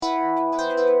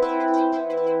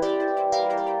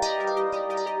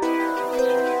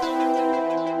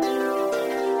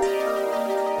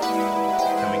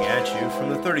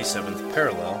37th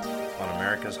parallel on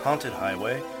America's haunted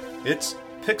highway, it's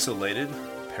Pixelated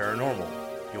Paranormal,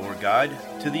 your guide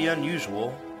to the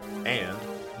unusual and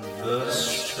the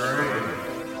strange.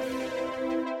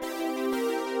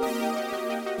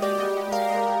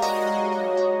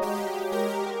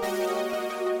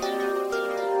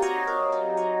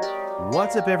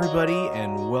 What's up, everybody,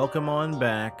 and welcome on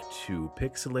back to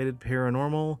Pixelated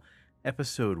Paranormal,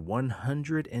 episode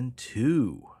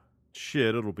 102.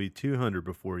 Shit, it'll be 200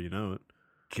 before you know it.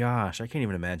 Gosh, I can't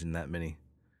even imagine that many.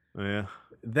 Yeah.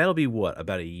 That'll be what,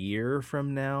 about a year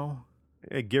from now?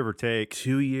 Give or take.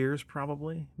 2 years,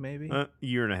 probably, maybe?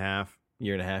 Year and a half.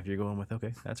 Year and a half you're going with?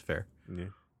 Okay, that's fair. Yeah.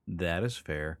 That is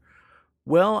fair.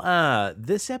 Well,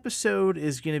 this episode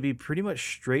is going to be pretty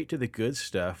much straight to the good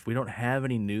stuff. We don't have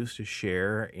any news to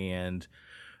share, and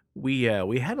we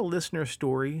had a listener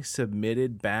story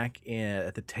submitted back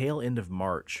at the tail end of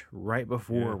March, right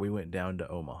before we went down to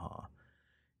Omaha.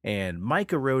 And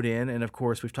Micah wrote in, and of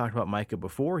course we've talked about Micah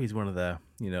before. He's one of the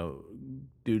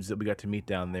dudes that we got to meet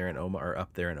down there in Omaha, or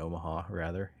up there in Omaha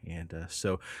rather. And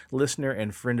so, listener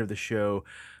and friend of the show,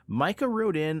 Micah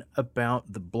wrote in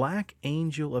about the Black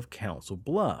Angel of Council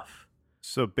Bluff.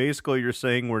 So basically, you're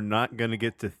saying we're not going to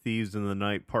get to Thieves in the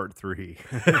Night Part 3.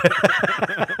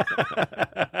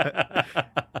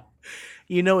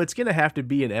 It's going to have to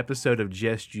be an episode of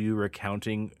just you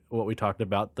recounting what we talked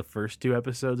about the first two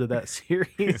episodes of that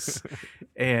series.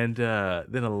 And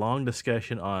then a long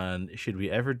discussion on should we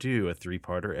ever do a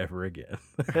three-parter ever again.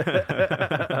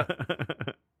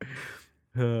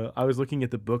 I was looking at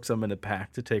the books I'm going to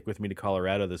pack to take with me to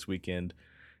Colorado this weekend.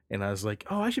 And I was like,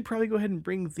 I should probably go ahead and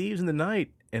bring Thieves in the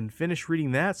Night and finish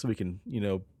reading that so we can,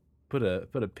 put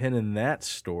a pin in that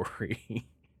story.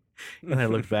 And I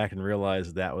looked back and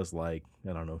realized that was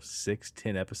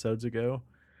 6-10 episodes ago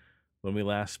when we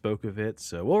last spoke of it.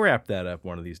 So we'll wrap that up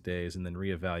one of these days and then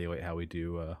reevaluate how we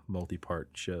do multi-part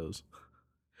shows.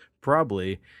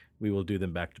 Probably we will do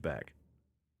them back to back.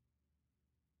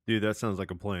 Dude, that sounds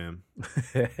like a plan.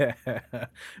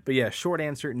 But yeah, short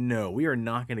answer, no. We are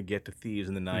not going to get to Thieves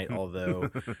in the Night, although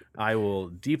I will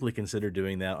deeply consider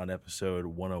doing that on episode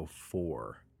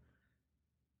 104.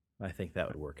 I think that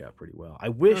would work out pretty well. I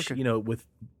wish, with...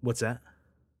 What's that?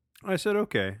 I said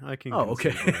okay. I can. Oh,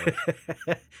 okay.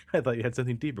 I thought you had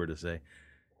something deeper to say.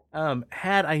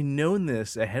 Had I known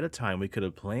this ahead of time, we could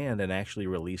have planned and actually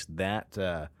released that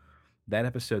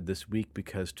episode this week,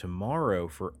 because tomorrow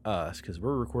for us, because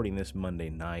we're recording this Monday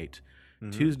night,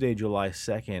 Tuesday, July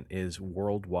 2nd, is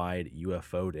Worldwide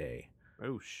UFO Day.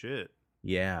 Oh, shit.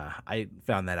 Yeah, I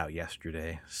found that out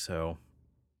yesterday, so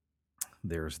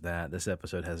there's that. This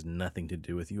episode has nothing to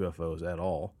do with UFOs at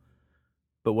all.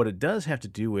 But what it does have to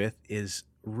do with is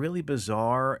really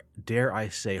bizarre, dare I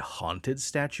say, haunted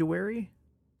statuary.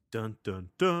 Dun, dun,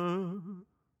 dun.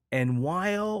 And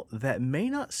while that may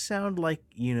not sound like,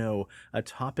 a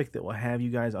topic that will have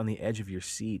you guys on the edge of your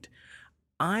seat,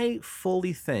 I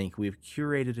fully think we've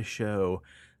curated a show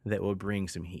that will bring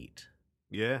some heat.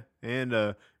 Yeah,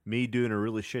 and me doing a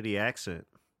really shitty accent.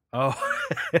 Oh,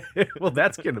 well,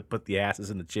 that's going to put the asses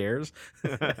in the chairs.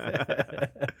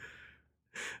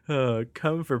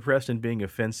 Come for Preston being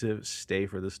offensive, stay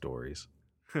for the stories.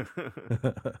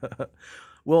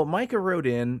 Well, Micah wrote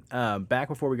in back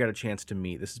before we got a chance to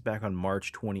meet. This is back on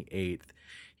March 28th.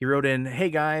 He wrote in, "Hey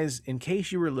guys, in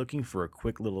case you were looking for a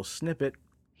quick little snippet,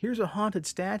 here's a haunted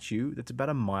statue that's about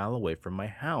a mile away from my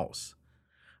house.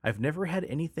 I've never had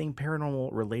anything paranormal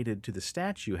related to the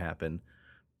statue happen,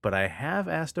 but I have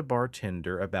asked a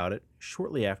bartender about it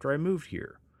shortly after I moved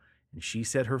here. And she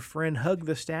said her friend hugged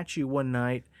the statue one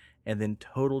night and then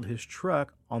totaled his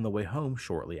truck on the way home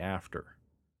shortly after."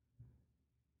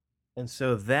 And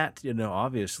so that,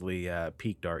 obviously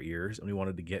piqued our ears, and we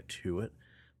wanted to get to it.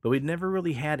 But we'd never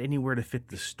really had anywhere to fit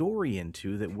the story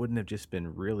into that wouldn't have just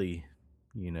been really,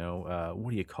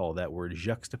 what do you call that word,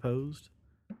 juxtaposed?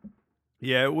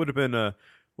 Yeah, it would have been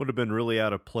really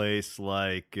out of place,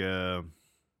 like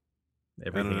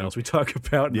everything else we talk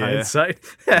about in hindsight.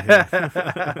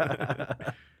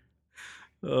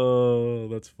 Oh,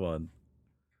 that's fun.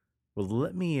 Well,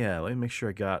 let me make sure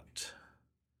I got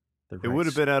the right. It would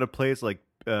have been out of place, like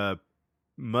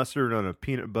mustard on a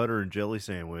peanut butter and jelly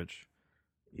sandwich.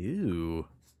 Ew.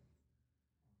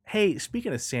 Hey,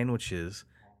 speaking of sandwiches,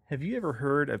 have you ever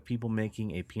heard of people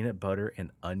making a peanut butter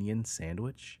and onion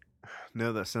sandwich?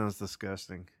 No, that sounds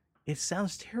disgusting. It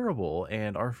sounds terrible,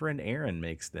 and our friend Aaron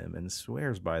makes them and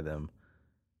swears by them.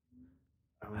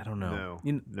 I don't know.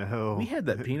 No. We had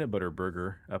that peanut butter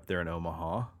burger up there in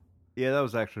Omaha. Yeah, that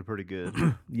was actually pretty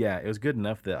good. Yeah, it was good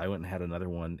enough that I went and had another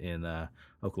one in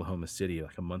Oklahoma City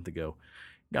like a month ago.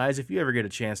 Guys, if you ever get a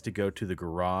chance to go to the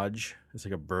garage, it's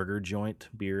like a burger joint,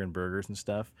 beer and burgers and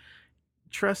stuff.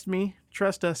 Trust me,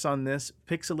 trust us on this.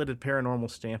 Pixelated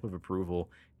Paranormal stamp of approval.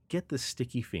 Get the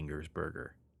Sticky Fingers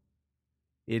burger.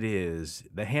 It is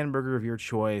the hamburger of your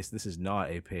choice. This is not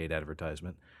a paid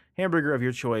advertisement. Hamburger of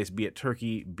your choice, be it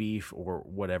turkey, beef, or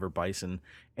whatever, bison.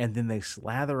 And then they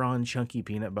slather on chunky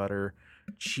peanut butter,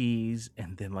 cheese,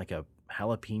 and then like a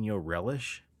jalapeno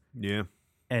relish. Yeah.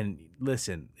 And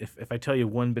listen, if I tell you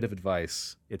one bit of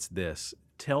advice, it's this.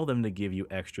 Tell them to give you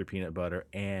extra peanut butter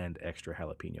and extra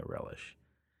jalapeno relish.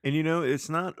 And it's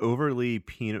not overly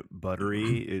peanut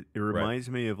buttery. It Right. reminds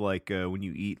me of like when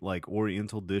you eat like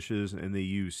Oriental dishes and they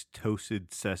use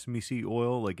toasted sesame seed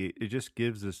oil. Like it just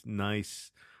gives this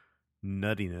nice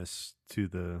nuttiness to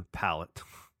the palate.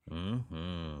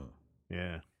 Mm-hmm.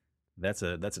 Yeah. That's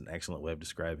an excellent way of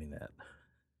describing that.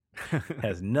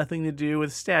 Has nothing to do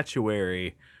with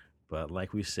statuary, but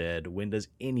like we said, when does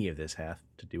any of this have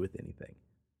to do with anything?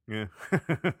 Yeah.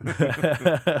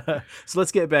 So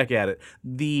let's get back at it.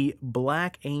 The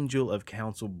Black Angel of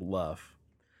Council Bluff.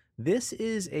 This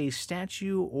is a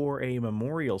statue or a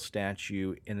memorial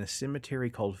statue in a cemetery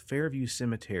called Fairview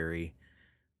Cemetery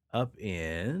up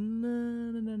in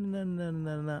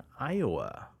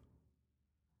Iowa.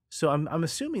 So I'm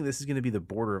assuming this is going to be the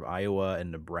border of Iowa and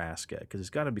Nebraska because it's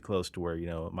got to be close to where,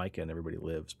 Micah and everybody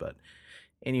lives. But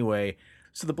anyway,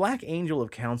 so the Black Angel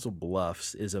of Council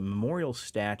Bluffs is a memorial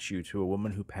statue to a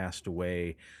woman who passed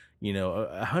away,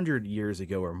 100 years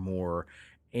ago or more.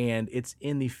 And it's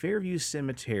in the Fairview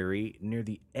Cemetery near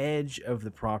the edge of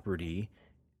the property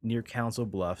near Council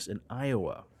Bluffs in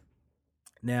Iowa.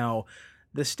 Now,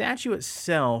 the statue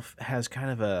itself has kind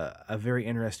of a very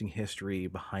interesting history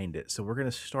behind it. So we're going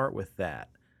to start with that.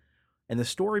 And the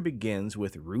story begins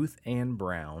with Ruth Ann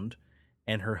Brown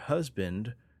and her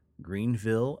husband,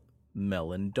 Greenville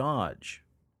Mellon Dodge.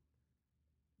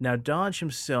 Now, Dodge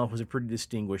himself was a pretty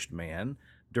distinguished man.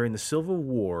 During the Civil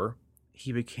War,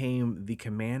 he became the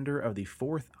commander of the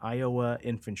 4th Iowa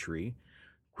Infantry,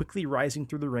 quickly rising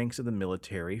through the ranks of the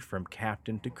military from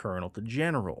captain to colonel to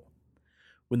general.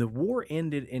 When the war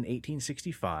ended in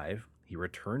 1865, he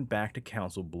returned back to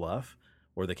Council Bluff,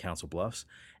 or the Council Bluffs,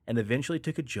 and eventually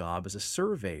took a job as a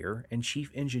surveyor and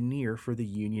chief engineer for the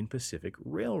Union Pacific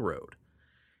Railroad.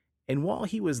 And while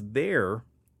he was there,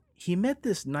 he met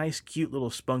this nice, cute little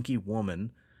spunky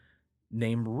woman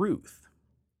named Ruth.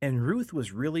 And Ruth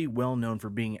was really well known for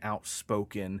being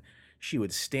outspoken. She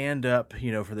would stand up,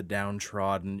 for the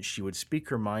downtrodden. She would speak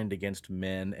her mind against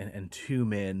men and to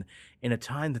men in a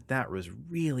time that was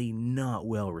really not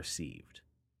well received.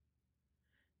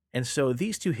 And so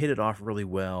these two hit it off really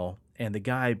well. And the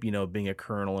guy, being a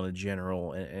colonel and a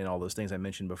general and all those things I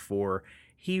mentioned before,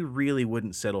 he really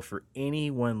wouldn't settle for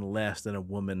anyone less than a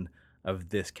woman of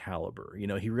this caliber.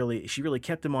 She really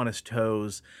kept him on his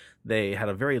toes. They had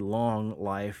a very long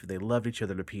life. They loved each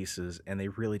other to pieces, and they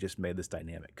really just made this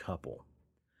dynamic couple.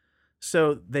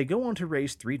 So they go on to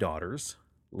raise 3 daughters,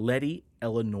 Letty,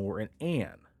 Eleanor, and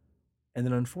Anne. And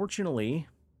then unfortunately,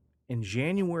 in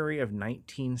January of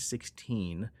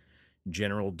 1916,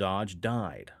 General Dodge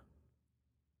died.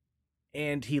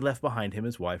 And he left behind him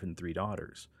his wife and 3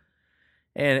 daughters.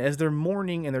 And as they're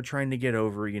mourning and they're trying to get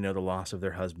over, the loss of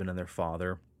their husband and their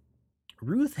father,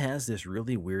 Ruth has this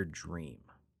really weird dream.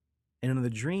 And in the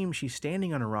dream, she's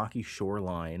standing on a rocky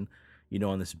shoreline,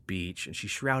 on this beach, and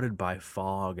she's shrouded by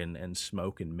fog and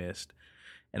smoke and mist.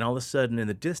 And all of a sudden, in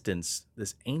the distance,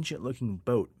 this ancient-looking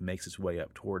boat makes its way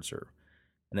up towards her.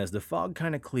 And as the fog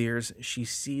kind of clears, she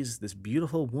sees this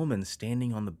beautiful woman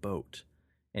standing on the boat.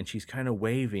 And she's kind of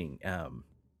waving, kind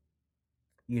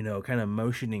of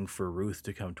motioning for Ruth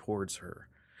to come towards her.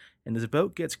 And as the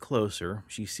boat gets closer,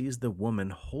 she sees the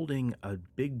woman holding a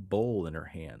big bowl in her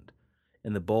hand.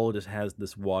 And the bowl just has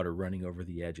this water running over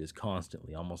the edges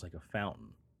constantly, almost like a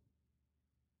fountain.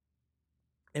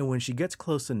 And when she gets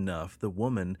close enough, the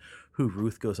woman, who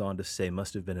Ruth goes on to say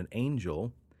must have been an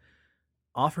angel,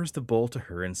 offers the bowl to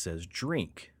her and says,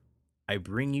 "Drink. I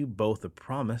bring you both a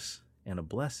promise and a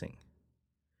blessing."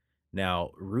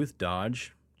 Now, Ruth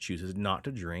Dodge chooses not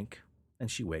to drink, and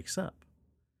she wakes up.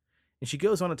 And she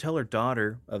goes on to tell her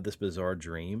daughter of this bizarre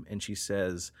dream, and she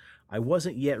says, "I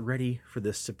wasn't yet ready for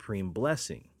this supreme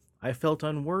blessing. I felt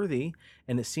unworthy,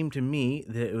 and it seemed to me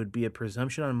that it would be a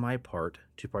presumption on my part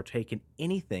to partake in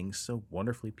anything so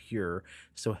wonderfully pure,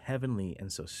 so heavenly,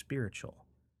 and so spiritual."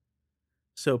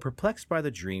 So, perplexed by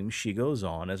the dream, she goes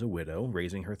on as a widow,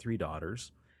 raising her 3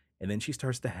 daughters, and then she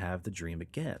starts to have the dream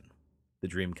again. The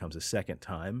dream comes a second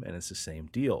time, and it's the same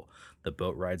deal. The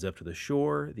boat rides up to the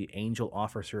shore, the angel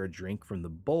offers her a drink from the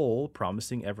bowl,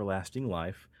 promising everlasting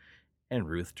life, and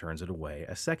Ruth turns it away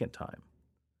a second time.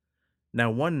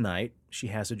 Now, one night, she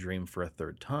has a dream for a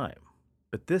third time.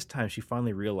 But this time, she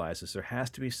finally realizes there has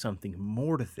to be something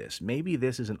more to this. Maybe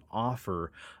this is an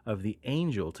offer of the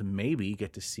angel to maybe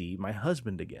get to see my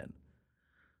husband again.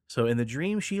 So in the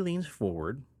dream, she leans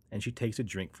forward and she takes a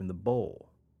drink from the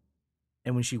bowl.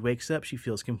 And when she wakes up, she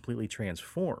feels completely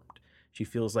transformed. She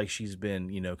feels like she's been,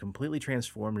 completely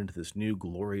transformed into this new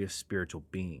glorious spiritual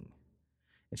being.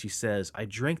 And she says, I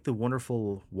drank the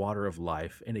wonderful water of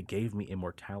life and it gave me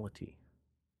immortality.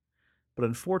 But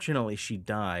unfortunately, she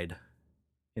died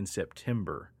in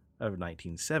September of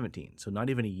 1917. So not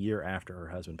even a year after her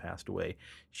husband passed away,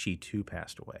 she too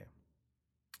passed away.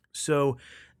 So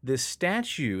this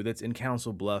statue that's in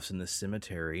Council Bluffs in the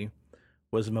cemetery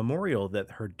was a memorial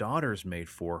that her daughters made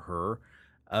for her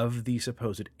of the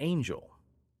supposed angel.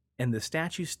 And the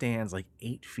statue stands like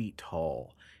 8 feet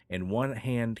tall, and one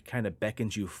hand kind of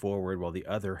beckons you forward while the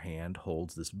other hand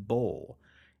holds this bowl.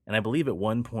 And I believe at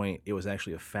one point it was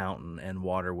actually a fountain, and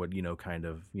water would,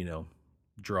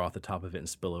 draw at the top of it and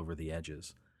spill over the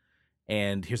edges.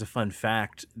 And here's a fun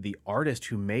fact. The artist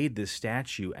who made this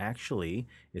statue actually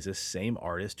is the same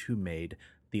artist who made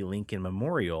the Lincoln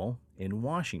Memorial in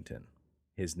Washington.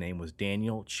 His name was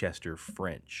Daniel Chester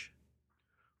French.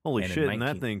 Holy shit, and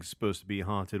that thing's supposed to be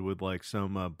haunted with like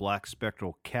some black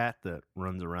spectral cat that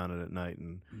runs around it at night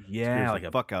and scares like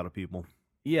the fuck out of people.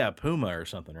 Yeah, a puma or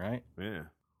something, right? Yeah.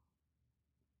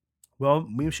 Well,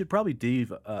 we should probably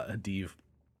dive a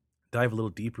little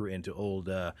deeper into old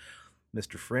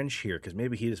Mr. French here, because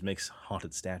maybe he just makes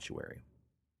haunted statuary.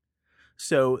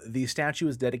 So the statue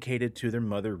was dedicated to their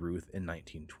mother Ruth in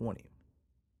 1920.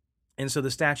 And so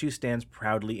the statue stands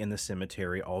proudly in the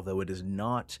cemetery, although it is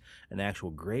not an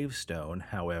actual gravestone,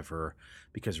 however,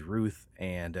 because Ruth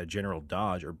and General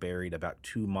Dodge are buried about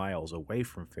 2 miles away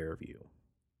from Fairview.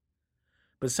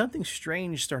 But something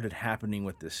strange started happening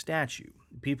with this statue.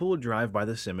 People would drive by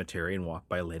the cemetery and walk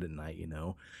by late at night,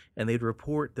 and they'd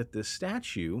report that this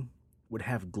statue would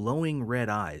have glowing red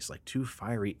eyes, like 2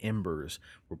 fiery embers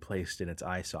were placed in its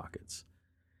eye sockets.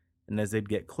 And as they'd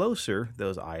get closer,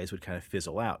 those eyes would kind of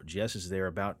fizzle out. Just as they're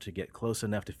about to get close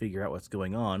enough to figure out what's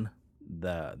going on,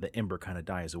 the ember kind of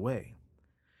dies away.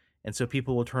 And so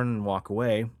people will turn and walk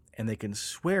away, and they can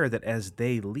swear that as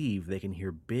they leave, they can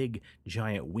hear big,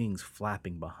 giant wings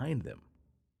flapping behind them.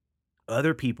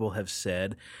 Other people have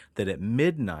said that at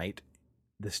midnight,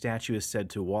 the statue is said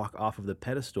to walk off of the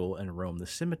pedestal and roam the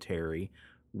cemetery,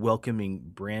 welcoming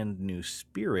brand new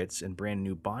spirits and brand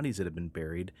new bodies that have been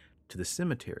buried to the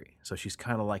cemetery. So she's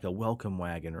kind of like a welcome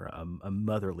wagon or a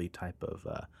motherly type of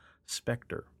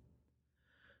specter.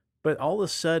 But all of a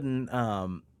sudden,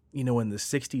 in the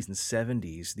 60s and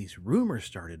 70s, these rumors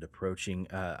started approaching.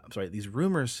 These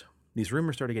rumors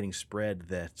started getting spread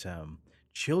that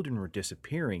children were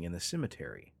disappearing in the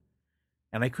cemetery.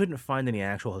 And I couldn't find any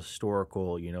actual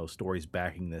historical, stories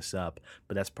backing this up,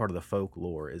 but that's part of the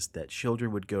folklore, is that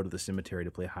children would go to the cemetery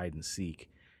to play hide and seek,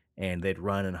 and they'd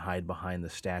run and hide behind the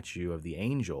statue of the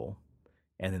angel,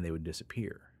 and then they would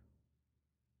disappear.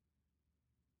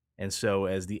 And so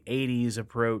as the 80s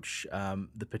approach,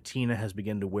 the patina has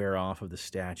begun to wear off of the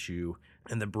statue,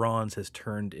 and the bronze has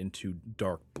turned into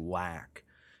dark black,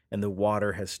 and the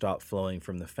water has stopped flowing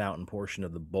from the fountain portion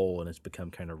of the bowl, and it's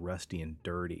become kind of rusty and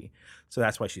dirty. So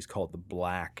that's why she's called the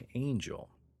Black Angel.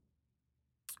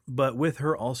 But with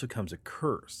her also comes a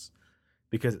curse,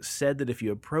 because it's said that if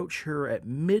you approach her at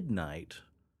midnight,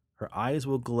 her eyes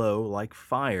will glow like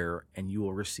fire, and you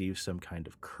will receive some kind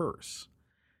of curse.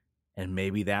 And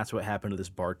maybe that's what happened to this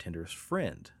bartender's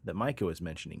friend that Micah was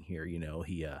mentioning here.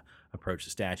 He approached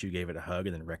the statue, gave it a hug,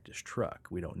 and then wrecked his truck.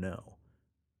 We don't know.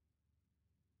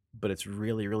 But it's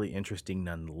really, really interesting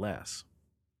nonetheless.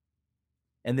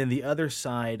 And then the other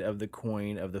side of the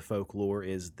coin of the folklore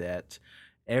is that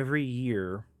every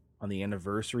year on the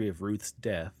anniversary of Ruth's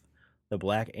death, the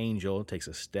Black Angel takes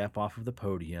a step off of the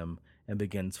podium and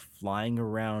begins flying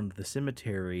around the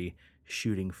cemetery,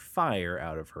 shooting fire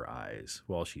out of her eyes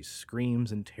while she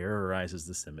screams and terrorizes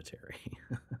the cemetery.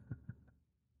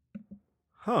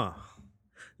 Huh.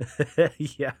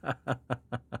 Yeah.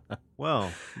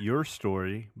 Well, your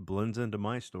story blends into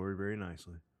my story very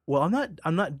nicely. Well,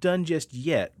 I'm not done just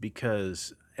yet,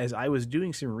 because as I was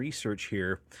doing some research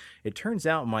here, it turns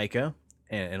out, Micah,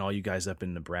 and all you guys up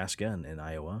in Nebraska and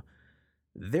Iowa,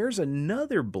 there's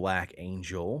another Black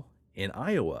Angel in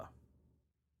Iowa.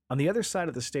 On the other side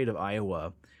of the state of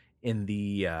Iowa, in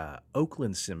the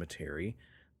Oakland Cemetery,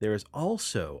 there is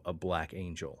also a Black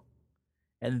Angel.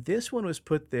 And this one was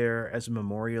put there as a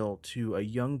memorial to a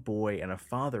young boy and a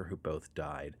father who both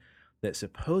died. that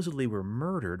supposedly were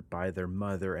murdered by their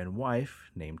mother and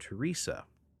wife named Teresa.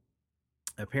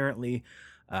 Apparently,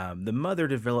 the mother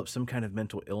developed some kind of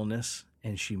mental illness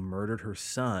and she murdered her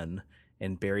son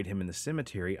and buried him in the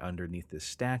cemetery underneath this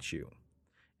statue.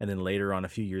 And then later on, a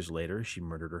few years later, she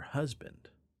murdered her husband.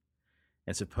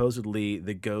 And supposedly,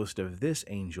 the ghost of this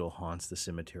angel haunts the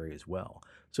cemetery as well.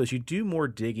 So, as you do more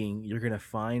digging, you're going to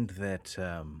find that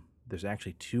there's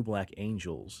actually two black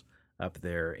angels up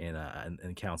there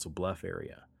in Council Bluff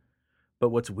area. But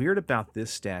what's weird about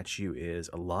this statue is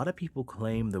a lot of people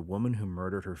claim the woman who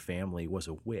murdered her family was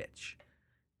a witch.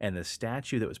 And the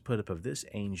statue that was put up of this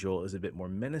angel is a bit more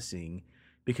menacing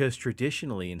because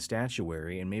traditionally in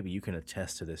statuary, and maybe you can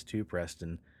attest to this too,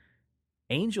 Preston,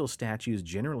 angel statues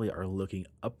generally are looking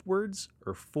upwards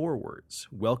or forwards,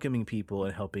 welcoming people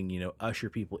and helping,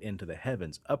 usher people into the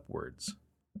heavens upwards.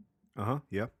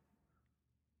 Yeah.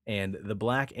 And the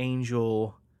black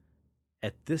angel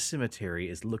at this cemetery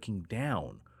is looking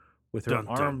down with her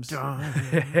arms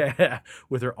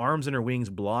with her arms and her wings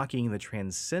blocking the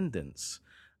transcendence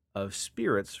of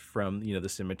spirits from, the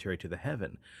cemetery to the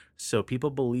heaven. So people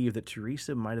believe that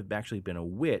Teresa might have actually been a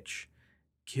witch,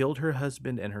 killed her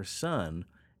husband and her son,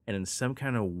 and in some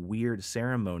kind of weird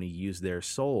ceremony used their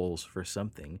souls for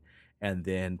something, and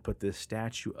then put this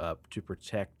statue up to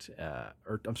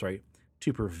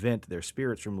to prevent their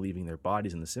spirits from leaving their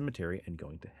bodies in the cemetery and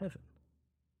going to heaven.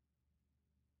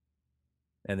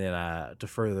 And then to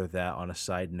further that, on a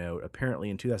side note, apparently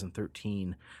in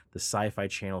 2013, the Sci-Fi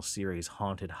Channel series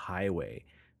Haunted Highway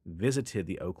visited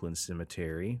the Oakland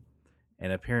Cemetery,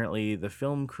 and apparently the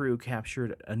film crew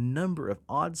captured a number of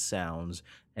odd sounds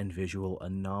and visual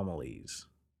anomalies.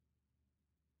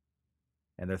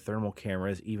 And their thermal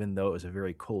cameras, even though it was a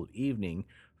very cold evening,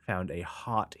 found a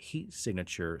hot heat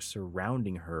signature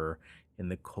surrounding her in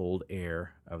the cold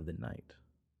air of the night.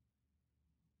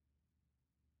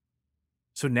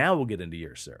 So now we'll get into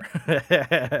yours, sir.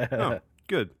 Oh,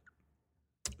 good.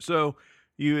 So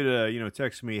you had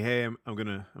texted me, hey, I'm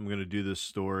gonna do this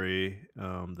story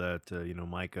that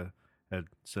Micah had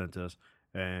sent us,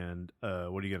 and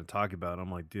what are you gonna talk about?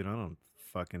 I'm like, dude, I don't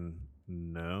fucking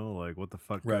know. Like, what the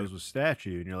fuck goes with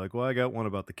statue? And you're like, well, I got one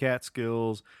about the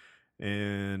Catskills,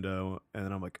 and then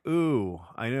I'm like, ooh,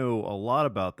 I know a lot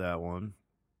about that one.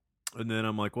 And then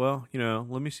I'm like, well,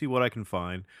 let me see what I can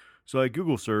find. So I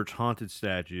Google search haunted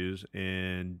statues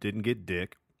and didn't get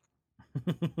dick.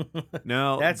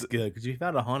 Now that's good because you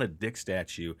found a haunted dick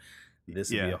statue. This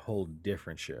would be a whole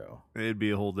different show. It'd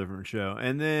be a whole different show.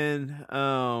 And then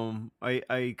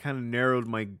I kind of narrowed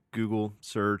my Google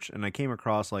search and I came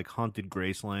across like haunted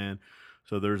Graceland.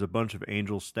 So there's a bunch of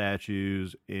angel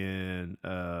statues in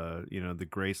the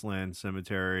Graceland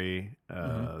Cemetery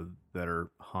that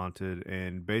are haunted,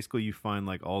 and basically you find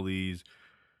like all these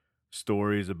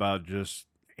stories about just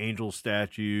angel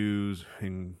statues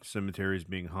and cemeteries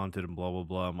being haunted and blah blah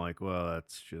blah. I'm like, well,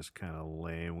 that's just kind of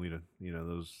lame. We don't,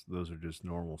 those are just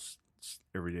normal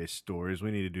everyday stories.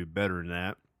 We need to do better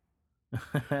than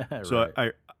that. So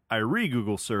I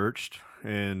re-Google searched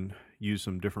and used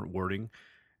some different wording,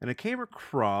 and I came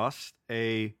across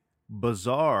a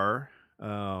bizarre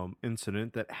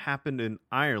incident that happened in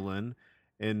Ireland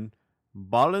in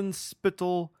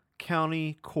Ballinspittle,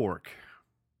 County Cork,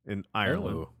 in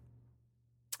Ireland.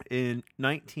 In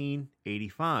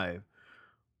 1985,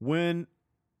 when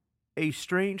a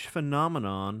strange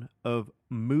phenomenon of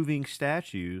moving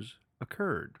statues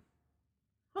occurred.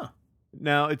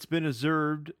 Now, it's been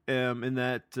observed in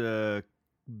that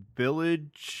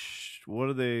village. What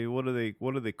do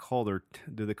they call their?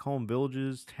 Do they call them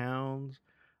villages, towns?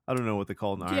 I don't know what they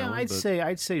call it in Ireland. Yeah,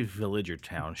 I'd say village or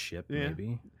township,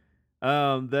 maybe.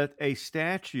 That a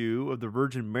statue of the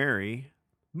Virgin Mary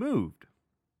moved.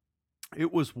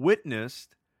 It was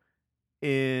witnessed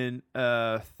in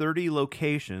 30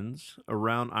 locations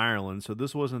around Ireland. So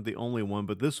this wasn't the only one,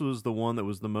 but this was the one that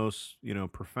was the most,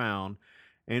 profound.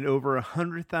 And over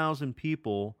 100,000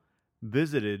 people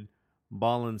visited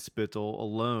Ballinspittle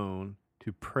alone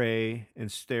to pray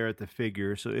and stare at the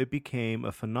figure. So it became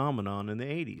a phenomenon in the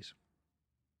 80s.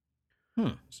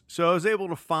 So I was able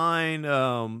to find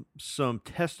some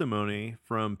testimony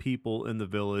from people in the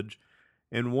village.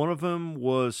 And one of them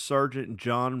was Sergeant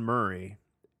John Murray,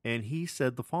 and he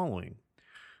said the following.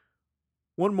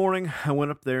 One morning, I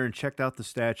went up there and checked out the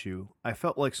statue. I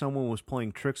felt like someone was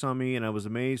playing tricks on me, and I was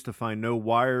amazed to find no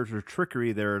wires or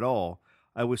trickery there at all.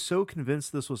 I was so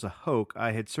convinced this was a hoax,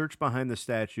 I had searched behind the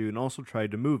statue and also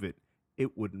tried to move it.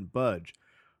 It wouldn't budge.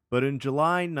 But in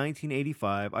July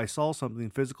 1985, I saw something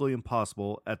physically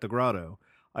impossible at the grotto.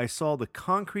 I saw the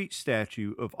concrete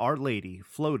statue of Our Lady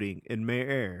floating in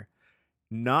midair,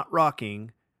 not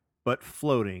rocking, but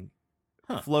floating.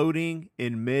 Huh. Floating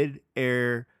in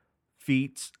mid-air,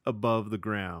 feet above the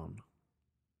ground.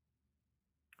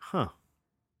 Huh.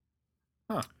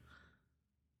 Huh.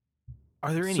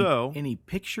 Are there So- any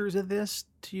pictures of this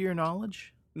to your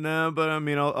knowledge? No, but I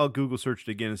mean, I'll Google search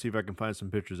it again and see if I can find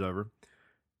some pictures of her.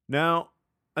 Now,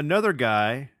 another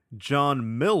guy,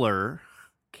 John Miller,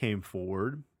 came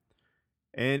forward,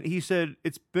 and he said,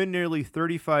 "It's been nearly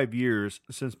 35 years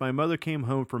since my mother came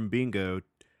home from bingo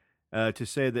to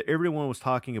say that everyone was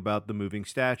talking about the moving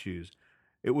statues.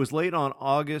 It was late on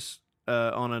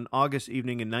an August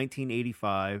evening in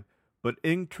 1985, but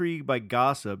intrigued by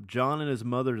gossip, John and his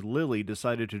mother Lily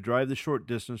decided to drive the short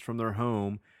distance from their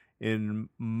home in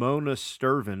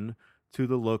Monasterven to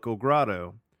the local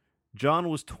grotto. John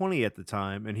was 20 at the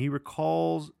time, and he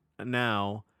recalls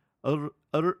now,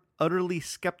 utterly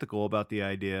skeptical about the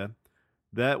idea,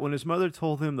 that when his mother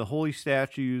told him the holy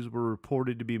statues were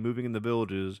reported to be moving in the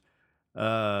villages,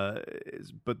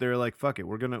 but they're like, "Fuck it,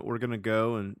 we're gonna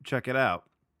go and check it out."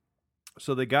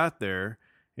 So they got there,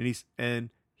 and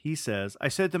he says, "I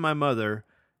said to my mother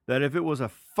that if it was a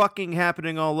fucking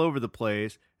happening all over the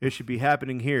place, it should be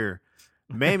happening here.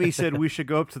 Mammy said we should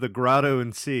go up to the grotto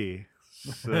and see."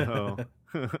 So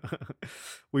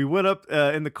we went up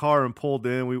in the car and pulled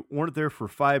in. We weren't there for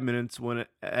 5 minutes when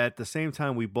at the same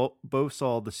time we both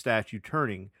saw the statue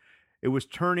turning. It was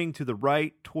turning to the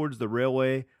right towards the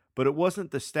railway, but it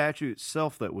wasn't the statue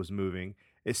itself that was moving.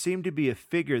 It seemed to be a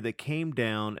figure that came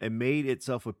down and made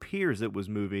itself appear as it was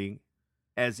moving,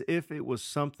 as if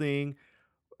something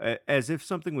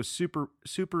was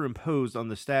superimposed on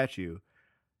the statue.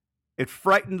 It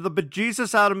frightened the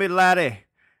bejesus out of me, laddie,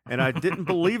 and I didn't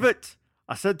believe it.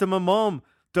 I said to my mom,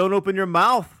 "Don't open your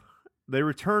mouth." They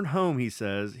returned home, he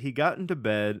says. He got into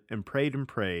bed and prayed and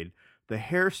prayed. The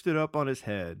hair stood up on his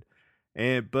head,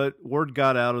 but word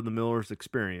got out of the Miller's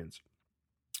experience.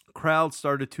 Crowds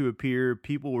started to appear.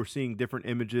 People were seeing different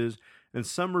images, and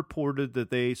some reported that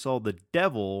they saw the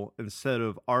devil instead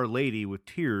of Our Lady with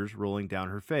tears rolling down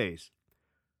her face.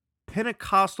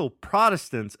 Pentecostal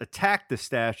Protestants attacked the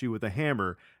statue with a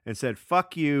hammer and said,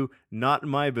 "Fuck you, not in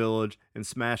my village," and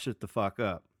smashed it the fuck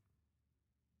up.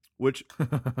 Which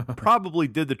probably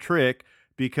did the trick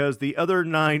because the other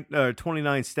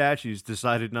 29 statues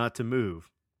decided not to move.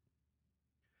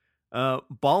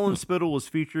 Ball and Spittle was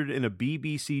featured in a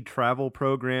BBC travel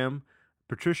program.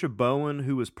 Patricia Bowen,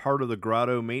 who was part of the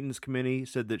Grotto Maintenance Committee,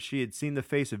 said that she had seen the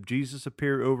face of Jesus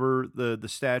appear over the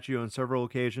statue on several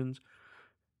occasions.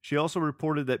 She also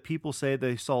reported that people say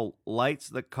they saw lights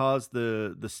that caused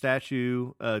the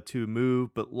statue to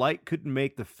move, but light couldn't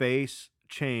make the face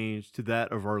change to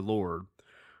that of our Lord.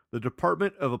 The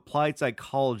Department of Applied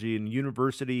Psychology in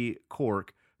University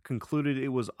Cork concluded it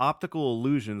was optical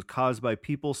illusions caused by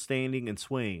people standing and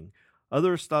swaying.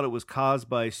 Others thought it was caused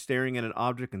by staring at an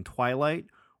object in twilight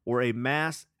or a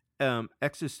mass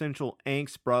existential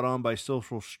angst brought on by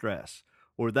social stress,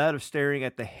 or that of staring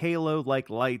at the halo-like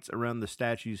lights around the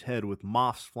statue's head with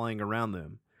moths flying around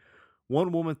them.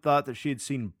 One woman thought that she had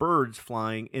seen birds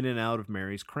flying in and out of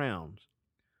Mary's crowns.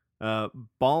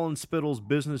 Ball and Spittle's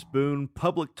business boon.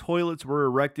 Public toilets were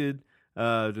erected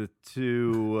to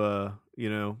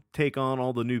take on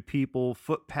all the new people.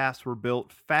 Footpaths were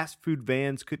built. Fast food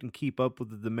vans couldn't keep up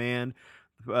with the demand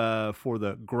for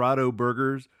the grotto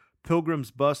burgers.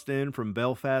 Pilgrims bust in from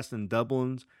Belfast and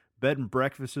Dublin's. Bed and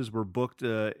breakfasts were booked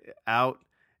out.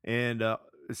 And it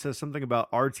says something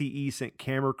about RTE sent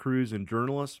camera crews and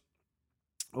journalists.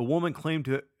 A woman claimed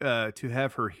to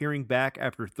have her hearing back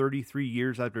after 33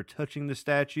 years after touching the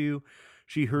statue.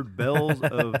 She heard bells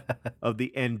of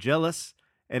the Angelus,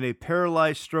 and a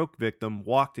paralyzed stroke victim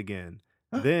walked again.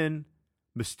 Then,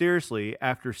 mysteriously,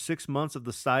 after 6 months of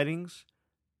the sightings,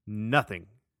 nothing.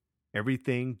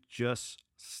 Everything just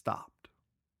stopped.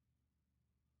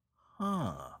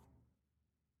 Huh.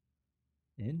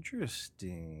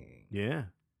 Interesting. Yeah.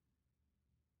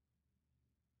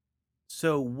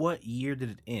 So, what year did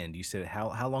it end? You said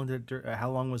how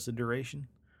long was the duration?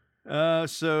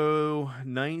 So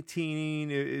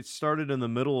it started in the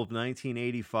middle of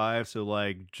 1985, so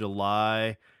like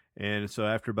July, and so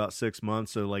after about 6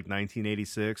 months, so like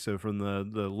 1986. So from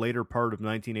the later part of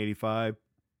 1985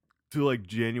 to like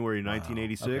January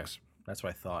 1986. Okay. That's what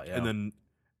I thought. Yeah, and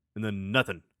then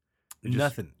nothing.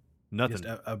 Nothing. Nothing.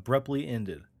 Just abruptly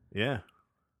ended. Yeah.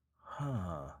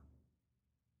 Huh.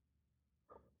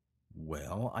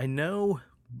 Well, I know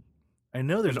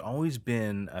there's always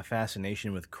been a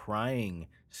fascination with crying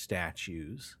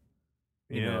statues,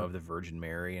 you know, of the Virgin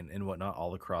Mary and whatnot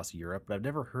all across Europe, but I've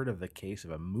never heard of the case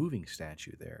of a moving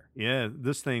statue there. Yeah,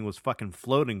 this thing was fucking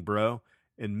floating, bro,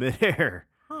 in midair.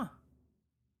 Huh.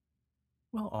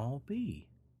 Well, I'll be.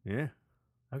 Yeah.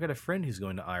 I've got a friend who's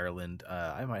going to Ireland.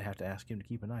 I might have to ask him to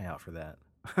keep an eye out for that.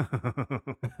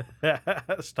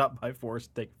 Stop by for us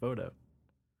to take a photo.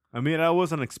 I mean, I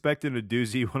wasn't expecting a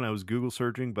doozy when I was Google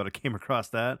searching, but I came across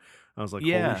that. I was like,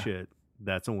 holy Yeah. shit,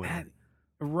 that's a winner.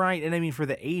 Right. And I mean, for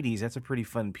the 80s, that's a pretty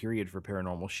fun period for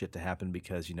paranormal shit to happen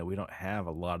because, we don't have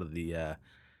a lot of the,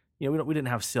 we didn't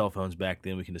have cell phones back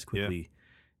then. We can just quickly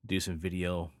do some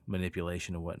video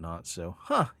manipulation and whatnot. So,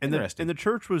 interesting. And the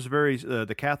church was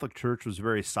the Catholic Church was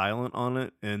very silent on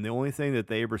it. And the only thing that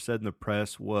they ever said in the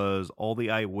press was all the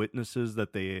eyewitnesses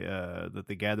that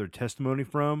they gathered testimony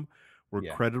from were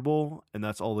credible, and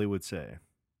that's all they would say.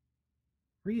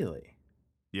 Really?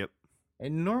 Yep.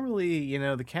 And normally,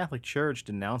 the Catholic Church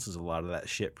denounces a lot of that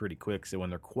shit pretty quick. So when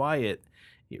they're quiet,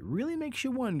 it really makes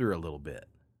you wonder a little bit.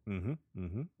 Mm-hmm.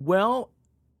 Mm-hmm. Well,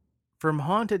 from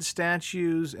haunted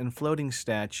statues and floating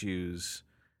statues,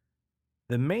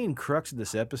 the main crux of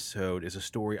this episode is a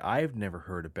story I've never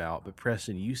heard about. But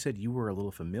Preston, you said you were a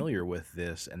little familiar with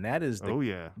this, and that is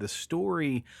the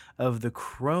story of the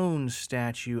crone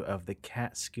statue of the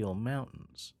Catskill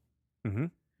Mountains. Mm-hmm.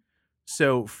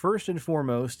 So first and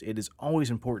foremost, it is always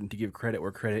important to give credit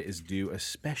where credit is due,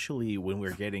 especially when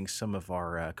we're getting some of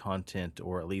our content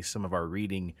or at least some of our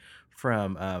reading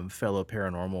from fellow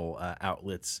paranormal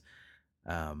outlets.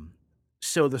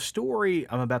 So the story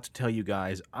I'm about to tell you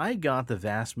guys, I got the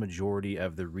vast majority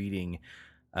of the reading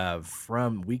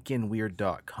from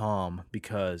weekendweird.com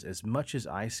because as much as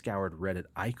I scoured Reddit,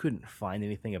 I couldn't find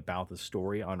anything about the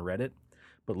story on Reddit.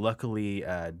 But luckily,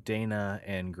 Dana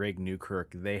and Greg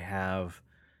Newkirk, they have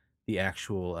the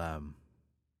actual...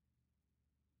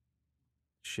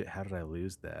 shit, how did I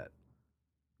lose that?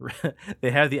 They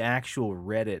have the actual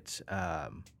Reddit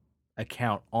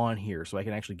account on here, so I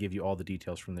can actually give you all the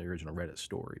details from the original Reddit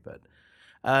story. But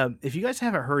if you guys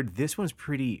haven't heard, this one's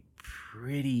pretty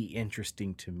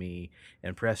interesting to me.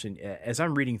 And Preston, as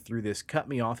I'm reading through this, cut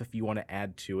me off if you want to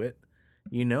add to it.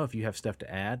 If you have stuff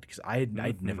to add, because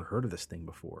I'd never heard of this thing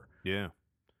before. Yeah.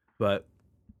 But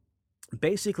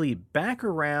basically, back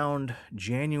around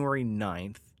January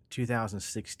 9th,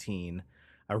 2016,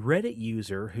 a Reddit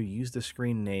user who used the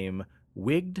screen name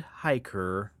Wigged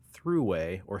Hiker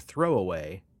Throwaway,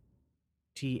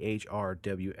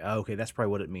 THRW. Okay, that's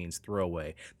probably what it means,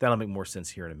 throwaway. That'll make more sense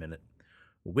here in a minute.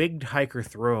 Wigged Hiker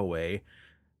Throwaway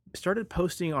started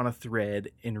posting on a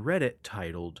thread in Reddit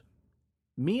titled,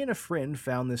 "Me and a friend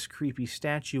found this creepy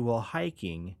statue while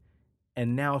hiking,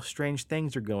 and now strange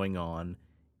things are going on.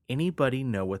 Anybody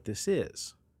know what this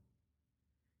is?"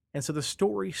 And so the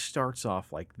story starts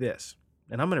off like this.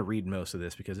 And I'm going to read most of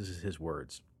this because this is his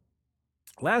words.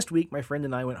 "Last week, my friend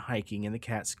and I went hiking in the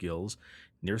Catskills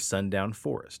near Sundown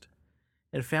Forest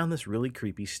and found this really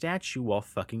creepy statue while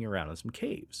fucking around in some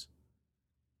caves.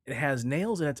 It has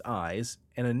nails in its eyes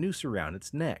and a noose around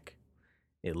its neck.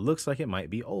 It looks like it might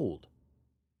be old.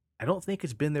 I don't think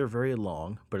it's been there very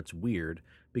long, but it's weird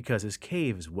because this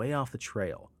cave is way off the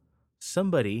trail.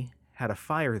 Somebody had a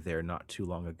fire there not too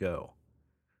long ago.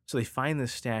 So they find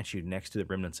this statue next to the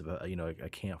remnants of a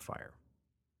campfire.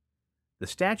 The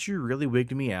statue really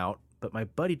wigged me out, but my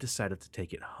buddy decided to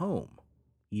take it home,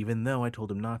 even though I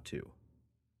told him not to."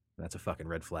 That's a fucking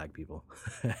red flag, people.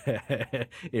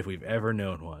 If we've ever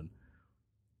known one.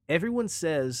 "Everyone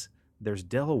says there's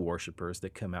devil worshippers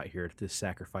that come out here to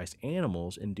sacrifice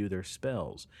animals and do their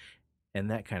spells and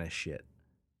that kind of shit.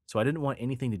 So I didn't want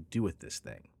anything to do with this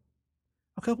thing.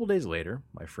 A couple days later,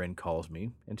 my friend calls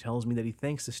me and tells me that he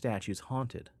thinks the statue is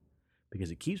haunted because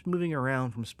it keeps moving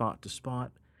around from spot to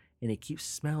spot and it keeps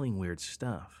smelling weird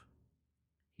stuff.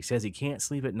 He says he can't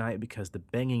sleep at night because the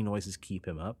banging noises keep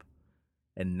him up.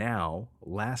 And now,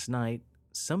 last night,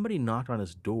 somebody knocked on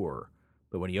his door,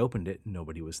 but when he opened it,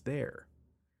 nobody was there.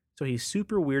 So he's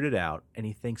super weirded out and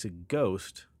he thinks a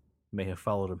ghost may have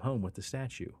followed him home with the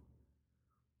statue.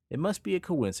 It must be a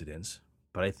coincidence,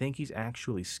 but I think he's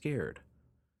actually scared.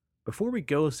 Before we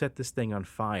go set this thing on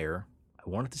fire, I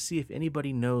wanted to see if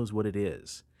anybody knows what it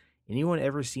is. Anyone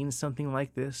ever seen something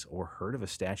like this or heard of a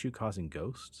statue causing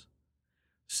ghosts?"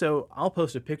 So I'll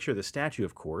post a picture of the statue,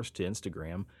 of course, to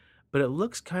Instagram, but it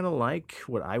looks kind of like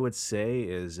what I would say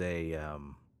is a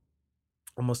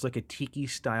almost like a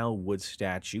tiki-style wood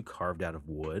statue carved out of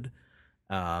wood.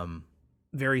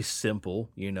 Very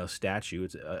simple, statue.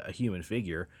 It's a human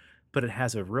figure, but it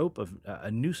has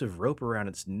a noose of rope around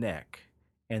its neck,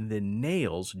 and then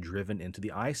nails driven into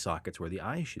the eye sockets where the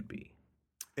eyes should be.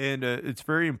 And it's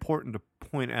very important to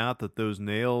point out that those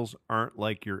nails aren't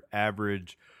like your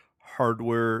average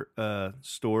hardware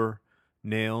store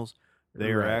nails.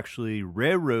 They are actually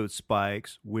railroad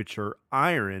spikes, which are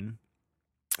iron,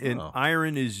 And Oh.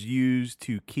 iron is used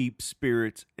to keep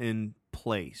spirits in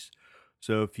place.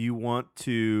 So if you want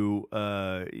to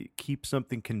keep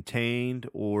something contained,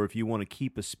 or if you want to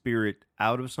keep a spirit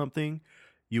out of something,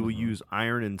 you will Mhm. use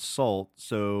iron and salt.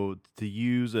 So to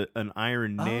use an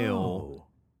iron nail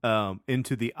Oh.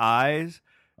 into the eyes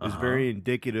is Uh-huh. very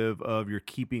indicative of you're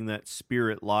keeping that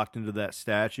spirit locked into that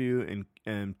statue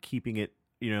and keeping it,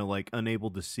 like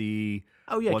unable to see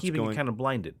Oh, yeah, what's keeping it going. kind of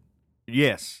blinded.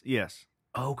 Yes, yes.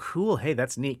 Oh, cool. Hey,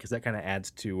 that's neat because that kind of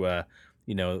adds to,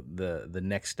 the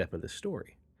next step of the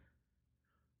story.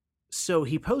 So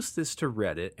he posts this to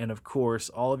Reddit, and of course,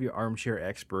 all of your armchair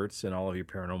experts and all of your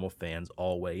paranormal fans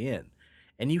all weigh in.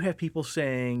 And you have people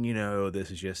saying,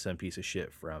 this is just some piece of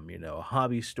shit from, a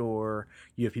hobby store.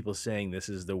 You have people saying this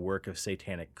is the work of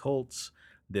satanic cults.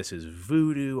 This is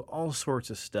voodoo, all sorts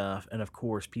of stuff. And of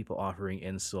course, people offering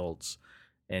insults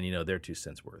and, their 2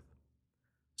 cents worth.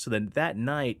 So then that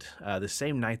night, the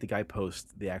same night the guy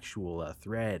posts the actual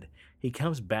thread, he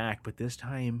comes back, but this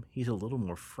time he's a little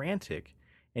more frantic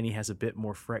and he has a bit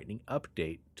more frightening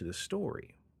update to the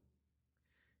story.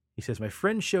 He says, "My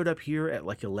friend showed up here at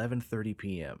like 11:30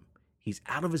 p.m. He's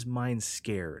out of his mind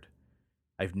scared.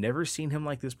 I've never seen him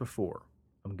like this before.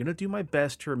 I'm going to do my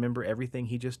best to remember everything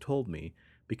he just told me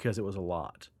because it was a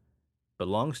lot. But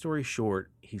long story short,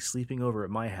 he's sleeping over at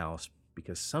my house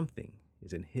because something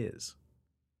is in his.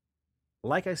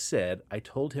 Like I said, I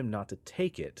told him not to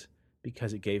take it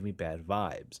because it gave me bad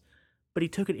vibes, but he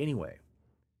took it anyway.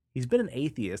 He's been an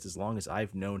atheist as long as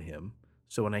I've known him,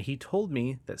 so when he told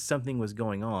me that something was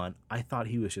going on, I thought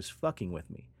he was just fucking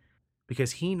with me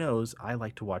because he knows I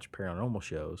like to watch paranormal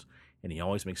shows and he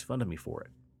always makes fun of me for it.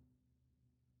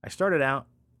 I started out,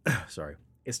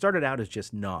 it started out as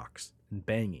just knocks and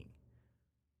banging.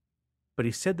 But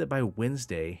he said that by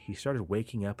Wednesday, he started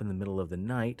waking up in the middle of the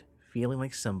night feeling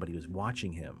like somebody was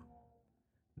watching him.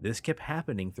 This kept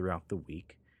happening throughout the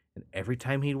week, and every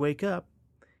time he'd wake up,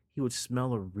 he would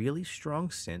smell a really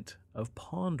strong scent of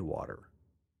pond water.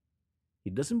 He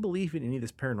doesn't believe in any of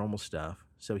this paranormal stuff,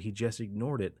 so he just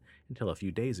ignored it until a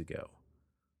few days ago,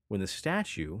 when the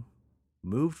statue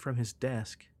moved from his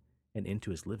desk and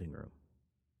into his living room.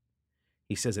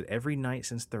 He says that every night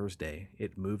since Thursday,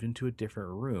 it moved into a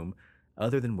different room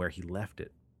other than where he left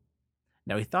it.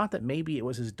 Now, he thought that maybe it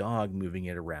was his dog moving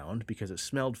it around because it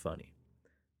smelled funny,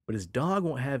 but his dog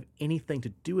won't have anything to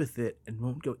do with it and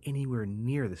won't go anywhere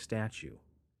near the statue.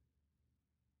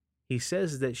 He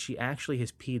says that she actually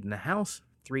has peed in the house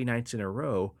 3 nights in a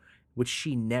row, which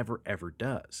she never ever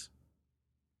does.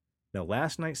 Now,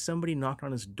 last night somebody knocked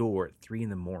on his door at 3 in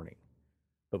the morning,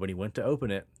 but when he went to open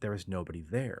it, there was nobody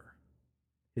there.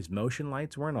 His motion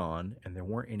lights weren't on, and there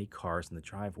weren't any cars in the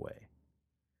driveway.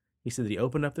 He said that he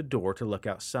opened up the door to look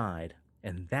outside,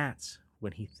 and that's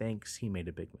when he thinks he made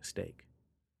a big mistake.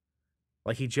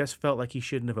 Like he just felt like he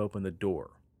shouldn't have opened the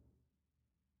door.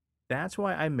 That's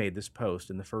why I made this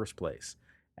post in the first place.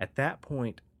 At that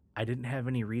point, I didn't have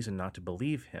any reason not to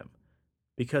believe him,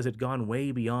 because it had gone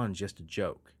way beyond just a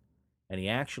joke, and he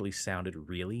actually sounded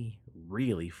really,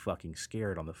 really fucking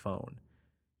scared on the phone.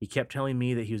 He kept telling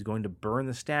me that he was going to burn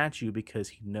the statue because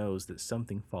he knows that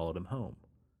something followed him home.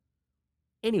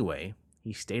 Anyway,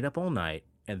 he stayed up all night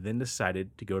and then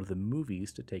decided to go to the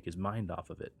movies to take his mind off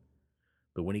of it.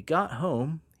 But when he got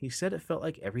home, he said it felt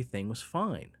like everything was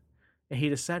fine, and he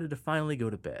decided to finally go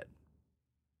to bed.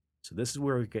 So this is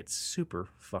where it gets super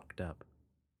fucked up.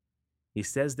 He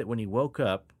says that when he woke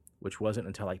up, which wasn't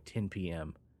until like 10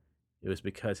 p.m., it was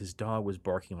because his dog was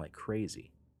barking like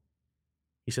crazy.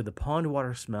 He said the pond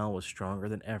water smell was stronger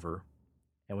than ever,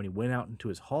 and when he went out into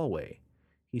his hallway,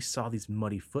 he saw these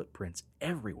muddy footprints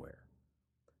everywhere.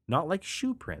 Not like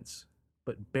shoe prints,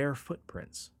 but bare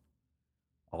footprints.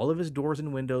 All of his doors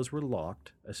and windows were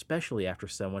locked, especially after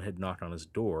someone had knocked on his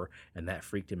door, and that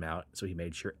freaked him out, so he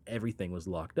made sure everything was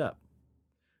locked up.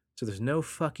 So there's no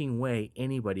fucking way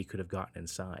anybody could have gotten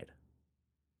inside.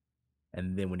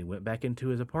 And then when he went back into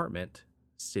his apartment,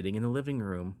 sitting in the living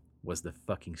room was the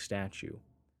fucking statue.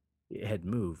 It had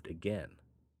moved again.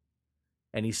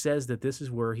 And he says that this is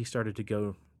where he started to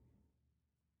go.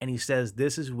 And he says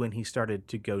this is when he started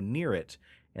to go near it,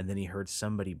 and then he heard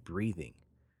somebody breathing.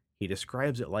 He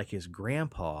describes it like his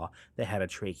grandpa that had a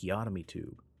tracheotomy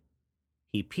tube.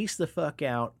 He pieced the fuck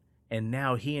out, and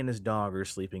now he and his dog are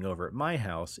sleeping over at my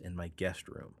house in my guest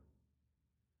room.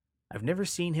 I've never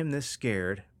seen him this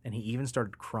scared, and he even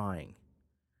started crying.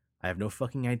 I have no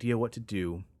fucking idea what to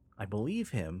do. I believe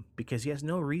him because he has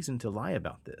no reason to lie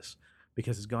about this,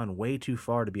 because it's gone way too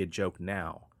far to be a joke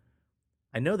now.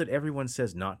 I know that everyone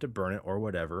says not to burn it or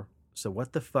whatever, so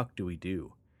what the fuck do we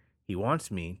do? He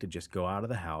wants me to just go out of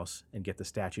the house and get the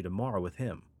statue tomorrow with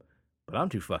him. But I'm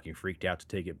too fucking freaked out to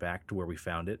take it back to where we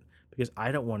found it because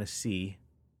I don't want to see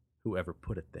whoever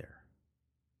put it there.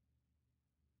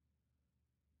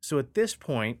 So at this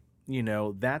point,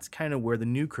 that's kind of where the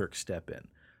Newkirks step in.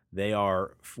 They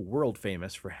are world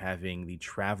famous for having the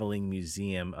traveling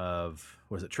museum of,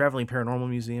 Traveling Paranormal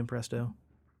Museum, Presto?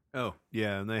 Oh,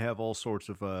 yeah, and they have all sorts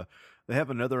of they have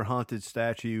another haunted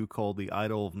statue called the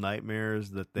Idol of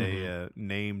Nightmares that they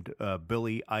named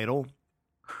Billy Idol,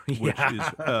 which is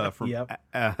from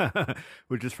Yep.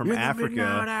 which is from You're the Africa.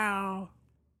 Midnight Owl.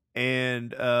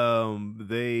 And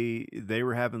they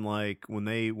were having like when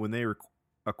they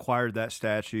acquired that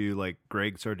statue, like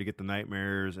Greg started to get the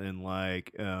nightmares, and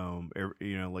like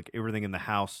like everything in the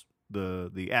house,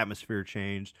 the atmosphere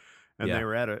changed. And Yeah.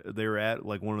 they were at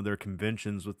like one of their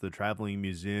conventions with the traveling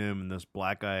museum, and this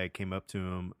black guy came up to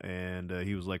him, and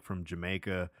he was like from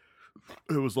Jamaica.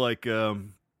 It was like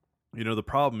the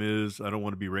problem is, I don't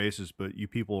want to be racist, but you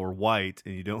people are white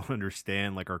and you don't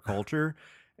understand like our culture.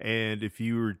 And if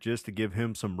you were just to give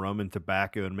him some rum and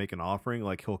tobacco and make an offering,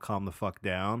 like he'll calm the fuck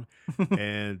down.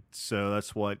 And so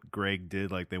that's what Greg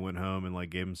did. Like they went home and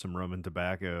like gave him some rum and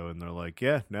tobacco, and they're like,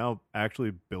 yeah, now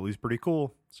actually Billy's pretty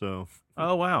cool. So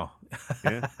Oh, wow.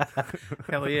 yeah.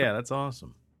 Hell yeah, that's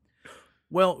awesome.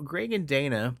 Well, Greg and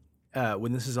Dana,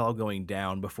 when this is all going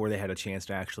down, before they had a chance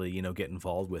to actually, get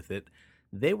involved with it,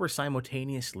 they were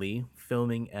simultaneously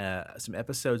filming some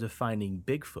episodes of Finding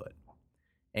Bigfoot.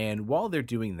 And while they're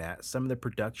doing that, some of the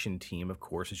production team, of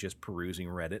course, is just perusing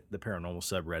Reddit, the paranormal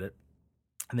subreddit,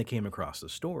 and they came across the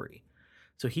story.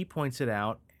 So he points it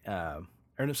out,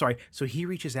 so he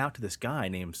reaches out to this guy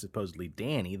named supposedly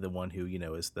Danny, the one who,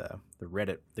 is the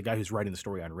Reddit, the guy who's writing the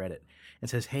story on Reddit, and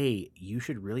says, hey, you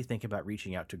should really think about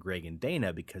reaching out to Greg and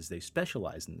Dana because they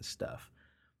specialize in this stuff.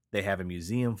 They have a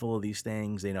museum full of these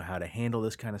things. They know how to handle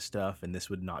this kind of stuff, and this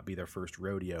would not be their first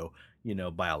rodeo,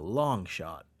 by a long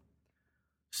shot.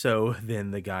 So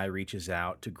then the guy reaches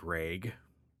out to Greg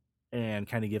and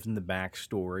kind of gives him the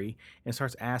backstory and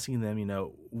starts asking them,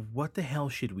 what the hell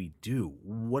should we do?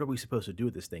 What are we supposed to do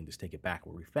with this thing? Just take it back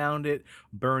where we found it,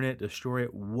 burn it, destroy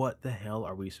it? What the hell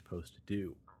are we supposed to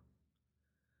do?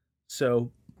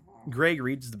 So Greg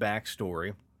reads the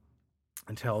backstory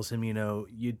and tells him,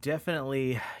 you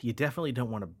definitely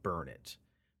don't want to burn it.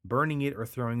 Burning it or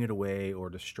throwing it away or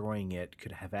destroying it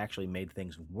could have actually made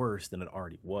things worse than it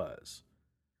already was.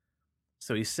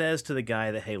 So he says to the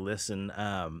guy that, hey, listen,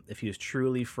 if he was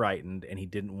truly frightened and he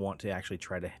didn't want to actually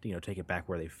try to, take it back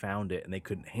where they found it and they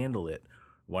couldn't handle it,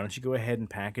 why don't you go ahead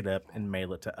and pack it up and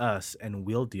mail it to us, and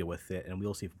we'll deal with it, and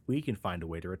we'll see if we can find a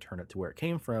way to return it to where it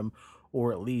came from,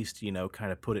 or at least,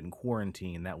 kind of put it in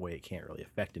quarantine. That way it can't really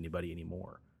affect anybody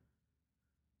anymore.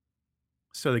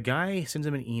 So the guy sends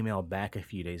him an email back a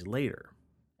few days later,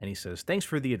 and he says, thanks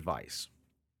for the advice.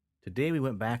 Today we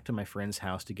went back to my friend's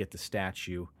house to get the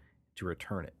statue to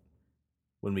return it.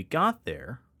 When we got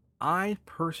there, I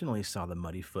personally saw the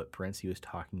muddy footprints he was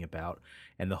talking about,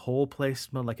 and the whole place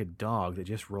smelled like a dog that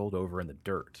just rolled over in the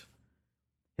dirt.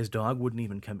 His dog wouldn't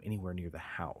even come anywhere near the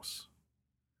house.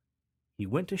 He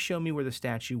went to show me where the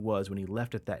statue was when he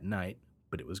left it that night,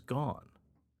 but it was gone.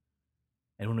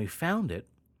 And when we found it,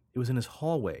 it was in his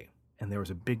hallway, and there was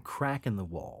a big crack in the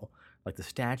wall, like the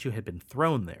statue had been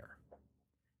thrown there.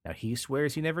 Now, he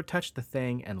swears he never touched the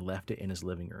thing and left it in his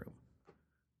living room.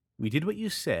 We did what you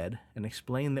said and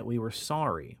explained that we were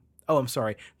sorry. Oh, I'm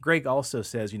sorry. Greg also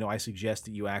says, I suggest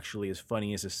that you actually, as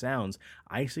funny as it sounds,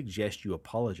 I suggest you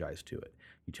apologize to it.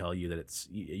 You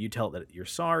tell it that you're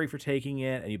sorry for taking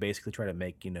it, and you basically try to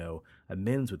make,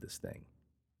 amends with this thing.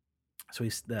 So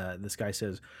this guy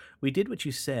says, we did what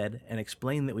you said and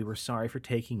explained that we were sorry for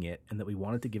taking it and that we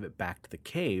wanted to give it back to the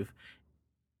cave,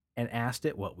 and asked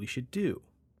it what we should do.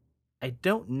 I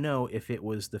don't know if it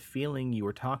was the feeling you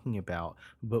were talking about,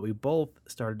 but we both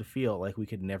started to feel like we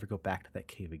could never go back to that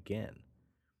cave again.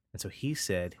 And so he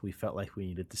said we felt like we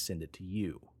needed to send it to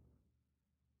you.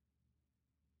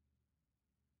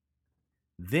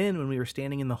 Then when we were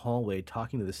standing in the hallway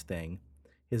talking to this thing,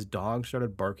 his dog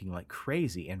started barking like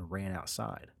crazy and ran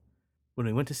outside. When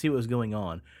we went to see what was going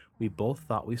on, we both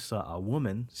thought we saw a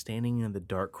woman standing in the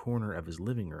dark corner of his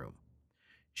living room.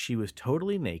 She was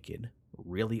totally naked,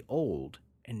 really old,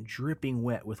 and dripping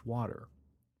wet with water.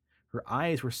 Her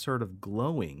eyes were sort of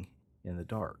glowing in the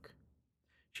dark.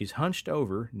 She's hunched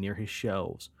over near his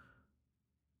shelves.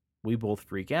 We both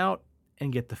freak out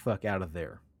and get the fuck out of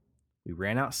there. We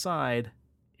ran outside.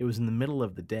 It was in the middle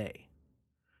of the day.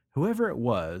 Whoever it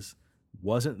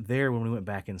wasn't there when we went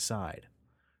back inside.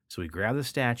 So we grabbed the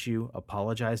statue,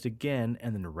 apologized again,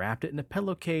 and then wrapped it in a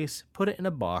pillowcase, put it in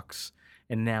a box,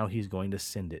 and now he's going to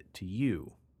send it to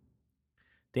you.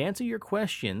 To answer your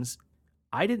questions,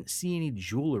 I didn't see any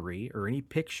jewelry or any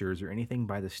pictures or anything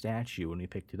by the statue when we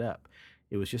picked it up.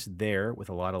 It was just there with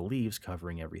a lot of leaves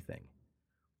covering everything.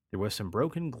 There was some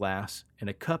broken glass and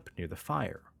a cup near the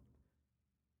fire.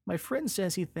 My friend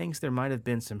says he thinks there might have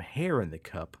been some hair in the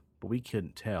cup, but we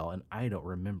couldn't tell, and I don't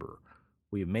remember.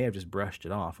 We may have just brushed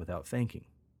it off without thinking.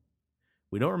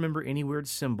 We don't remember any weird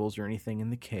symbols or anything in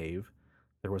the cave.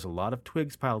 There was a lot of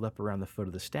twigs piled up around the foot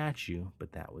of the statue,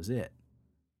 but that was it.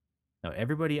 Now,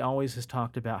 everybody always has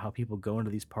talked about how people go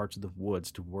into these parts of the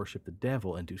woods to worship the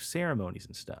devil and do ceremonies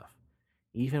and stuff,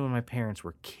 even when my parents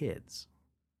were kids.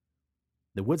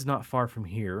 The wood's not far from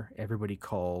here. Everybody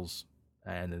calls,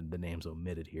 and the name's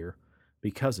omitted here,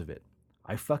 because of it.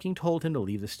 I fucking told him to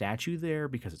leave the statue there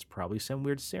because it's probably some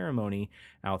weird ceremony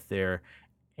out there,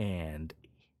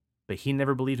 but he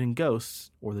never believed in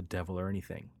ghosts or the devil or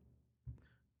anything.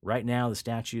 Right now, the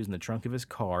statue's in the trunk of his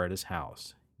car at his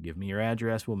house. Give me your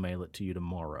address, we'll mail it to you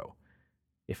tomorrow.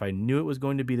 If I knew it was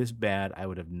going to be this bad, I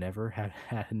would have never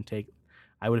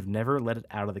let it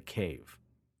out of the cave.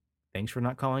 Thanks for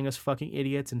not calling us fucking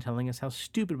idiots and telling us how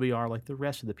stupid we are like the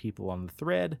rest of the people on the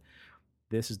thread.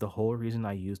 This is the whole reason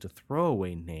I used a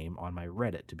throwaway name on my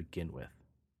Reddit to begin with.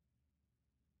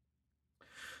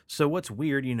 So what's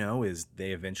weird, is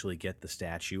they eventually get the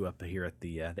statue up here at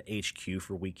the HQ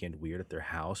for Weekend Weird at their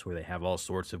house, where they have all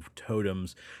sorts of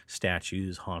totems,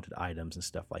 statues, haunted items, and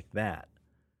stuff like that.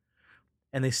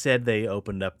 And they said they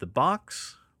opened up the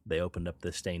box, they opened up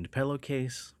the stained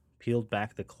pillowcase, peeled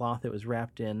back the cloth it was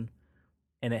wrapped in,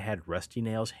 and it had rusty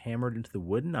nails hammered into the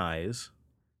wooden eyes,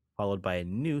 followed by a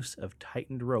noose of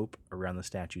tightened rope around the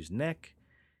statue's neck,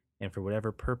 and for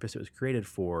whatever purpose it was created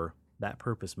for, that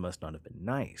purpose must not have been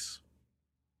nice.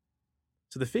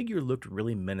 So the figure looked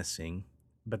really menacing,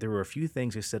 but there were a few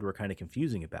things they said were kind of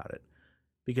confusing about it,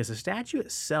 because the statue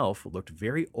itself looked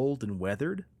very old and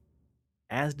weathered,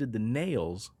 as did the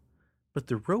nails, but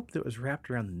the rope that was wrapped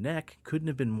around the neck couldn't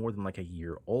have been more than like a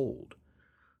year old.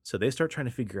 So they start trying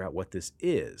to figure out what this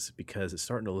is, because it's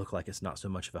starting to look like it's not so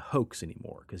much of a hoax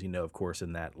anymore. Because, of course,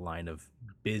 in that line of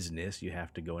business, you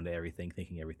have to go into everything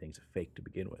thinking everything's a fake to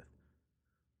begin with.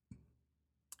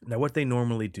 Now, what they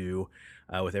normally do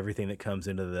with everything that comes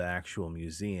into the actual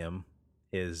museum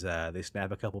is they snap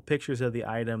a couple pictures of the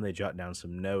item, they jot down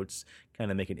some notes,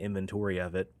 kind of make an inventory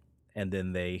of it, and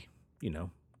then they,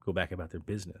 go back about their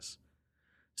business.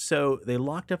 So they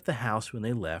locked up the house when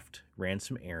they left, ran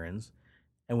some errands,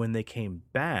 and when they came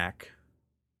back,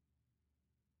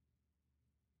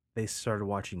 they started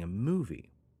watching a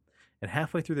movie. And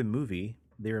halfway through the movie,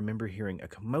 they remember hearing a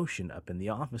commotion up in the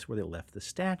office where they left the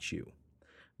statue.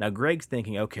 Now, Greg's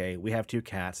thinking, okay, we have two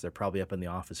cats. They're probably up in the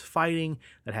office fighting.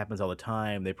 That happens all the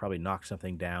time. They probably knocked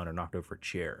something down or knocked over a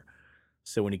chair.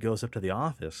 So when he goes up to the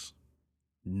office,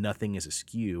 nothing is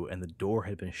askew, and the door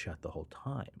had been shut the whole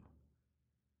time.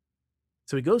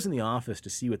 So he goes in the office to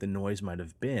see what the noise might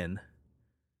have been,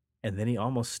 and then he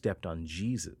almost stepped on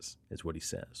Jesus, is what he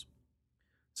says.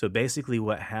 So basically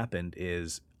what happened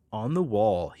is, on the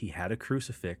wall, he had a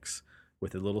crucifix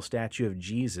with a little statue of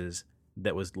Jesus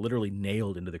that was literally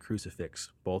nailed into the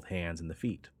crucifix, both hands and the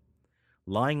feet.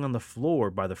 Lying on the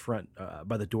floor by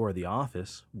the door of the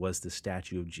office was the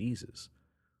statue of Jesus.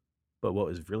 But what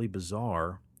was really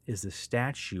bizarre is the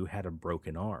statue had a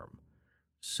broken arm.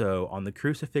 So on the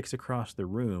crucifix across the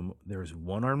room, there's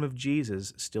one arm of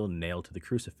Jesus still nailed to the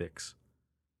crucifix.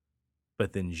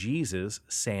 But then Jesus,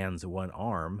 sans one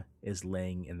arm, is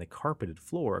laying in the carpeted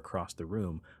floor across the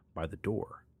room by the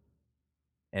door.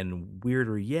 And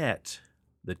weirder yet,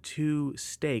 the two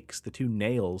stakes, the two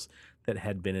nails that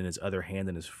had been in his other hand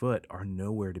and his foot are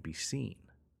nowhere to be seen.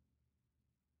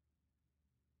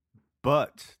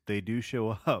 But they do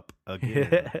show up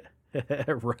again.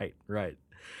 Right.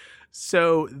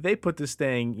 So they put this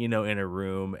thing, in a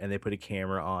room, and they put a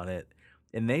camera on it.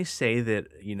 And they say that,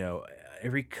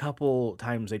 every couple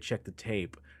times they check the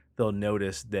tape, they'll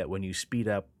notice that when you speed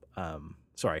up,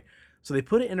 so they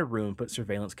put it in a room, put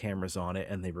surveillance cameras on it,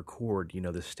 and they record,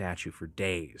 the statue for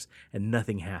days, and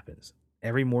nothing happens.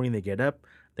 Every morning they get up,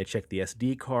 they check the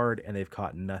SD card, and they've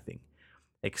caught nothing.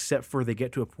 Except for they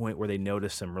get to a point where they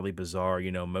notice some really bizarre,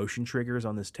 motion triggers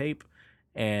on this tape,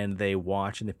 and they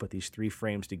watch and they put these 3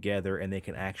 frames together, and they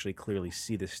can actually clearly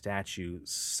see the statue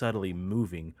subtly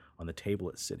moving on the table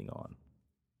it's sitting on.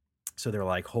 So they're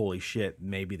like, holy shit,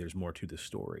 maybe there's more to the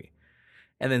story.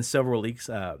 And then several weeks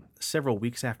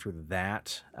after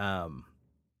that,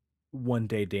 one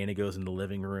day Dana goes in the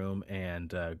living room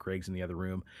and Greg's in the other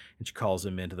room, and she calls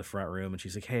him into the front room and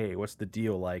she's like, "Hey, what's the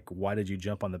deal? Like, why did you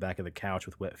jump on the back of the couch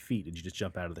with wet feet? Did you just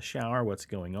jump out of the shower? What's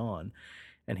going on?"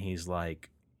 And he's like,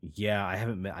 "Yeah,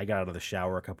 I got out of the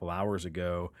shower a couple hours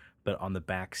ago, but on the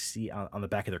back seat, on the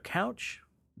back of their couch,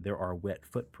 there are wet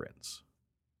footprints."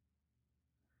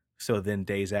 So then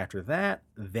days after that,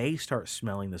 they start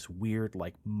smelling this weird,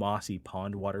 like mossy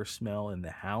pond water smell in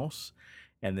the house.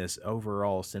 And this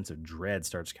overall sense of dread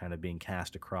starts kind of being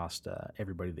cast across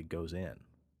everybody that goes in.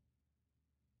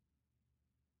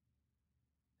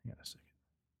 Hang on a second.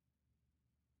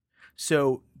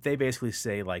 So they basically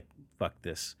say, like, fuck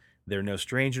this. They're no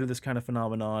stranger to this kind of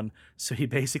phenomenon. So he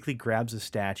basically grabs a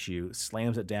statue,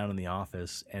 slams it down in the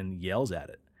office, and yells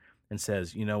at it and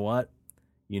says, "You know what?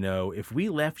 If we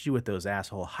left you with those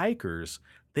asshole hikers,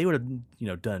 they would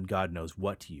have, done God knows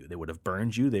what to you. They would have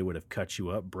burned you. They would have cut you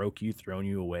up, broke you, thrown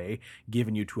you away,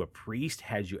 given you to a priest,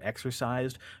 had you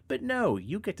exorcised. But no,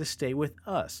 you get to stay with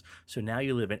us. So now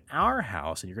you live in our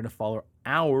house and you're going to follow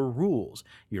our rules.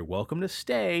 You're welcome to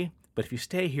stay, but if you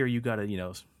stay here, you got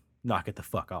to, knock it the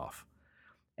fuck off."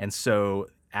 And so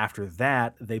after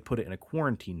that, they put it in a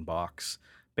quarantine box,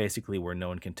 basically where no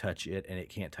one can touch it and it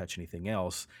can't touch anything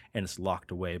else, and it's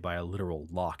locked away by a literal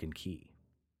lock and key.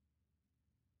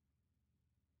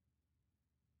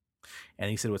 And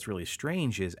he said what's really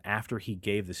strange is after he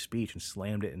gave the speech and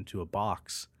slammed it into a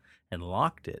box and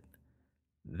locked it,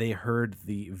 they heard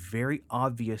the very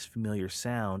obvious familiar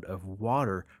sound of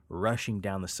water rushing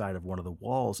down the side of one of the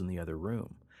walls in the other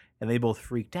room. And they both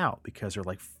freaked out because they're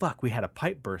like, fuck, we had a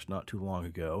pipe burst not too long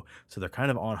ago. So they're kind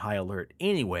of on high alert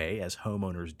anyway, as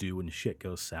homeowners do when shit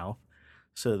goes south.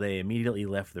 So they immediately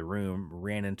left the room,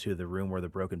 ran into the room where the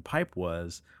broken pipe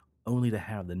was, only to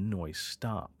have the noise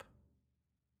stop.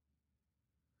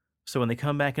 So when they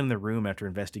come back in the room after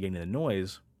investigating the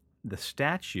noise, the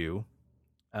statue,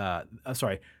 so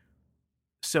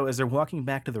as they're walking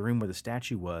back to the room where the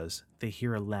statue was, they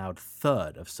hear a loud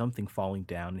thud of something falling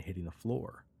down and hitting the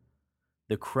floor.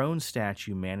 The crone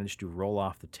statue managed to roll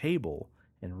off the table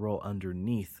and roll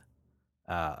underneath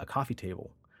a coffee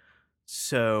table.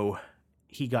 So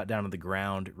he got down to the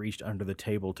ground, reached under the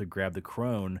table to grab the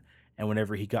crone, and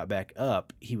whenever he got back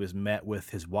up, he was met with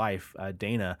his wife,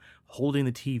 Dana, holding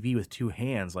the TV with two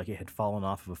hands like it had fallen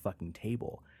off of a fucking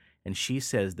table. And she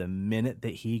says the minute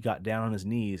that he got down on his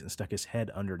knees and stuck his head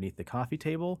underneath the coffee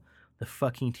table, the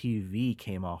fucking TV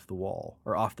came off the wall,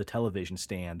 or off the television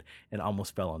stand, and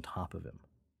almost fell on top of him.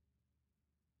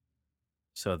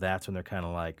 So that's when they're kind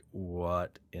of like,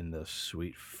 what in the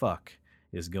sweet fuck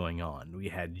is going on? We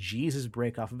had Jesus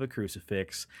break off of a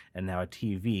crucifix, and now a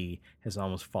TV has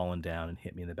almost fallen down and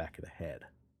hit me in the back of the head.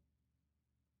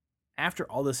 After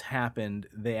all this happened,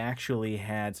 they actually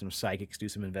had some psychics do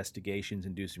some investigations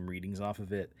and do some readings off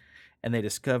of it, and they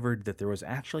discovered that there was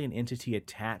actually an entity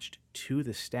attached to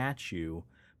the statue,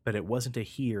 but it wasn't a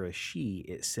he or a she,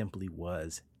 it simply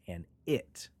was an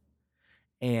it.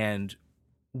 And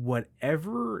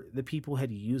whatever the people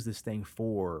had used this thing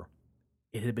for,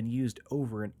 it had been used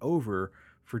over and over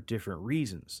for different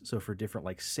reasons. So for different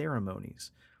like ceremonies.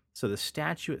 So the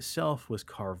statue itself was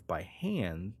carved by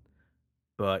hand,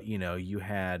 but you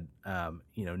had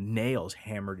nails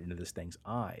hammered into this thing's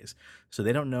eyes. So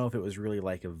they don't know if it was really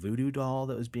like a voodoo doll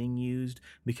that was being used,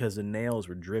 because the nails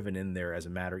were driven in there as a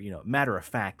matter of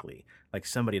factly, like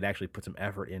somebody had actually put some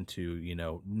effort into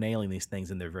nailing these things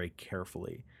in there very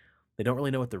carefully. They don't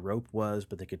really know what the rope was,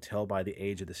 but they could tell by the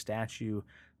age of the statue,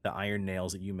 the iron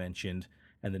nails that you mentioned,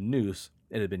 and the noose.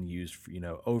 It had been used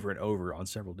over and over on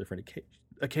several different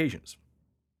occasions.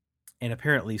 And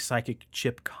apparently Psychic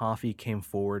Chip Coffee came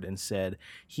forward and said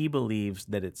he believes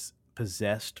that it's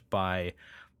possessed by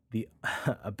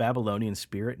a Babylonian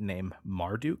spirit named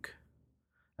Marduk,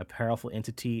 a powerful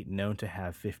entity known to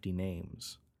have 50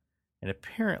 names. And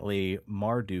apparently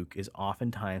Marduk is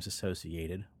oftentimes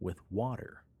associated with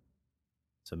water.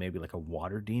 So maybe like a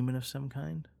water demon of some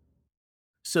kind.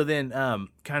 So then,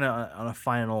 kind of on a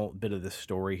final bit of the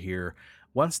story here,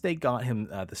 once they got him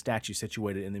the statue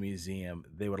situated in the museum,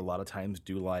 they would a lot of times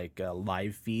do like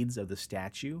live feeds of the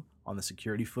statue on the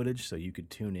security footage, so you could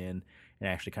tune in and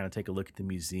actually kind of take a look at the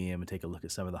museum and take a look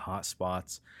at some of the hot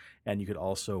spots, and you could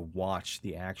also watch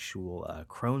the actual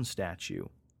crone statue.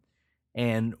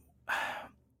 And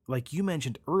like you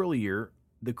mentioned earlier,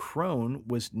 the crone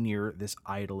was near this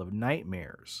idol of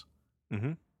nightmares.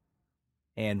 Mm-hmm.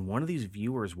 And one of these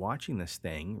viewers watching this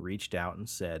thing reached out and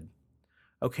said,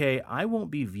 okay, I won't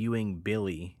be viewing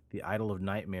Billy, the idol of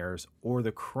nightmares, or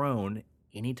the crone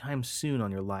anytime soon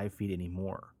on your live feed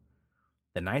anymore.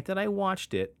 The night that I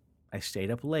watched it, I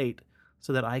stayed up late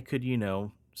so that I could,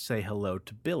 say hello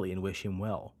to Billy and wish him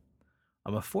well.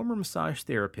 I'm a former massage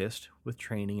therapist with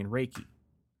training in Reiki.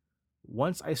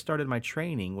 Once I started my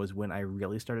training was when I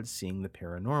really started seeing the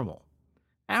paranormal.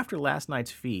 After last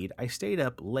night's feed, I stayed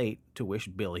up late to wish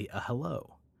Billy a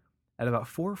hello. At about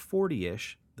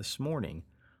 4:40ish this morning,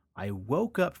 I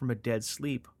woke up from a dead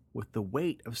sleep with the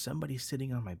weight of somebody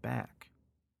sitting on my back.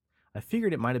 I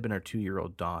figured it might have been our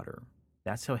 2-year-old daughter.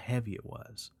 That's how heavy it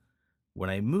was. When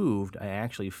I moved, I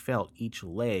actually felt each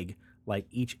leg, like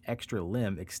each extra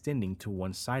limb, extending to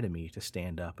one side of me to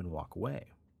stand up and walk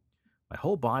away. My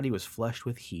whole body was flushed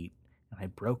with heat, and I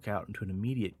broke out into an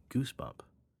immediate goosebump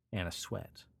and a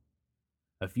sweat.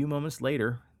 A few moments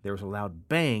later, there was a loud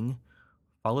bang,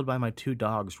 followed by my 2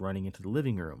 dogs running into the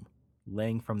living room,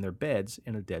 laying from their beds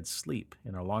in a dead sleep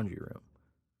in our laundry room.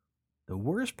 The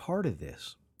worst part of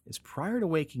this is prior to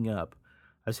waking up,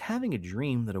 I was having a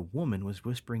dream that a woman was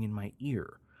whispering in my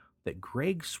ear that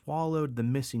Greg swallowed the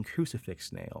missing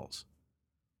crucifix nails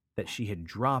that she had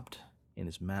dropped in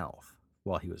his mouth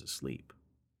while he was asleep.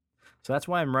 So that's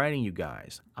why I'm writing you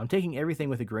guys. I'm taking everything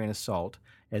with a grain of salt,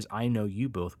 as I know you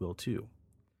both will too.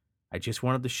 I just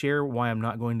wanted to share why I'm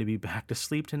not going to be back to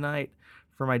sleep tonight.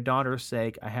 For my daughter's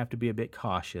sake, I have to be a bit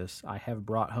cautious. I have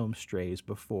brought home strays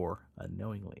before,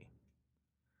 unknowingly.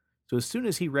 So as soon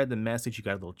as he read the message, he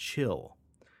got a little chill,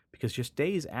 because just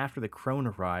days after the crone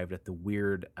arrived at the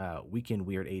Weekend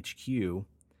Weird HQ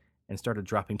and started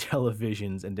dropping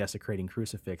televisions and desecrating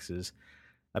crucifixes,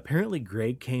 apparently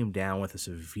Greg came down with a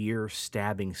severe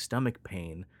stabbing stomach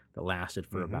pain that lasted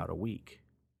for about a week.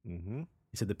 Mm-hmm.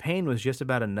 He said the pain was just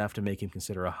about enough to make him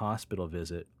consider a hospital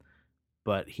visit,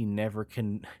 but he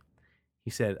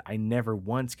said, I never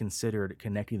once considered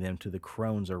connecting them to the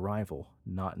crone's arrival,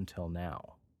 not until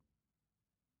now.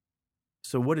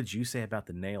 So what did you say about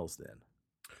the nails then?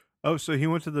 Oh, so he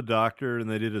went to the doctor and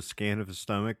they did a scan of his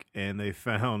stomach and they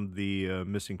found the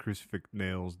missing crucifix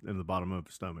nails in the bottom of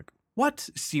his stomach. What?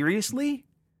 Seriously?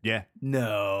 Yeah.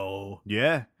 No.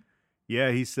 Yeah.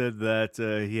 Yeah, he said that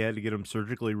he had to get them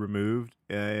surgically removed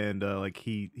and like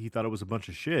he thought it was a bunch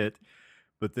of shit.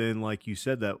 But then like you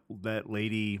said that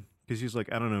lady, because he's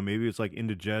like, I don't know, maybe it's like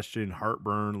indigestion,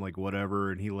 heartburn, like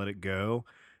whatever, and he let it go.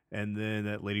 And then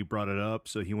that lady brought it up,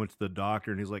 so he went to the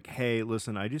doctor and he's like, "Hey,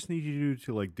 listen, I just need you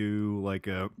to like do like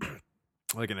a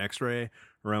like an X-ray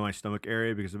around my stomach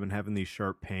area because I've been having these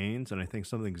sharp pains and I think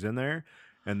something's in there."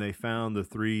 And they found the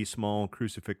 3 small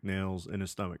crucifix nails in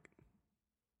his stomach.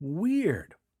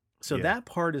 Weird. So Yeah. that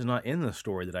part is not in the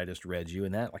story that I just read you,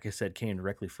 and that, like I said, came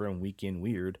directly from Weekend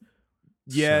Weird.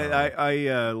 Yeah, So-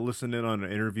 I listened in on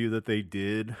an interview that they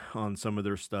did on some of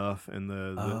their stuff, and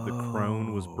the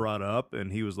crone was Oh. brought up,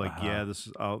 and he was like, Uh-huh.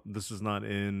 "Yeah, this is not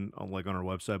in like on our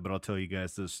website, but I'll tell you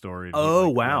guys this story." And Oh,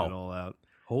 he, like, read wow. it all out.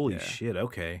 Holy Yeah. shit,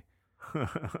 okay.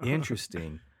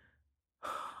 Interesting.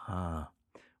 Huh.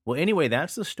 Well, anyway,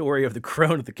 that's the story of the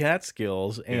crone at the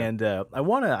Catskills, Yeah. and I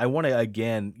wanna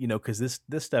again, because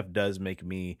this stuff does make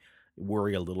me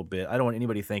worry a little bit. I don't want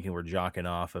anybody thinking we're jocking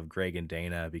off of Greg and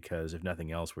Dana, because if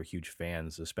nothing else, we're huge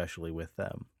fans, especially with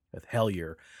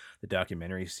Hellier, the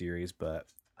documentary series. But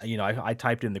I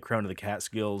typed in the crone of the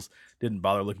Catskills, didn't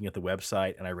bother looking at the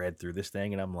website, and I read through this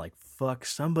thing, and I'm like, fuck,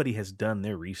 somebody has done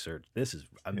their research. This is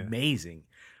amazing.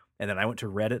 And then I went to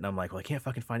Reddit, and I'm like, well, I can't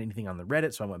fucking find anything on the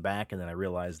Reddit. So I went back, and then I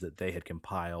realized that they had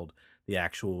compiled the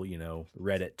actual,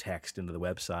 Reddit text into the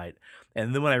website.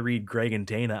 And then when I read Greg and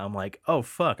Dana, I'm like, oh,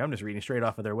 fuck, I'm just reading straight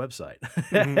off of their website.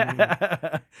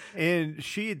 And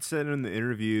she had said in the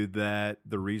interview that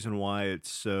the reason why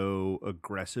it's so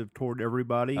aggressive toward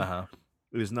everybody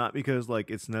is not because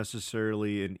like it's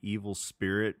necessarily an evil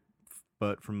spirit,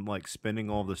 but from like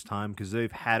spending all this time, because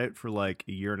they've had it for like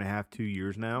a year and a half, 2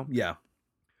 years now. Yeah.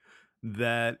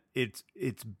 That it's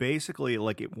basically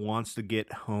like it wants to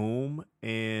get home,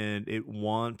 and it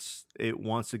wants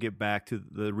to get back to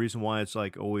the reason why it's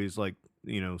like always like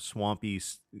swampy,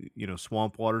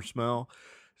 swamp water smell,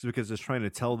 is because it's trying to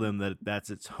tell them that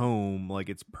that's its home. Like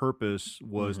its purpose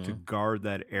was to guard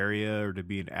that area or to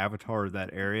be an avatar of that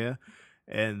area,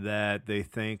 and that they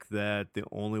think that the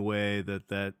only way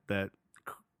that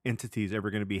entity is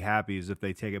ever going to be happy is if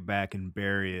they take it back and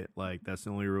bury it. Like that's the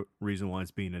only reason why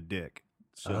it's being a dick.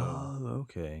 So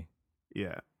okay.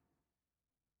 yeah.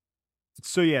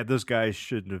 So yeah, those guys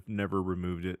should have never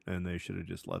removed it, and they should have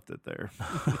just left it there.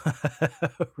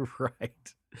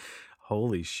 Right.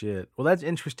 Holy shit. Well, that's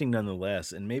interesting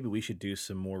nonetheless, and maybe we should do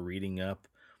some more reading up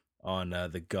on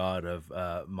the god of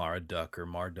Marduk or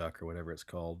whatever it's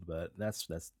called. But that's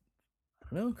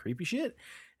I don't know, creepy shit.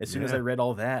 As soon as I read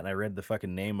all that and I read the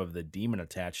fucking name of the demon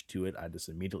attached to it, I just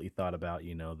immediately thought about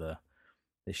the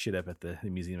shit up at the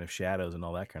Museum of Shadows and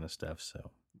all that kind of stuff.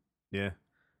 So Yeah.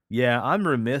 Yeah, I'm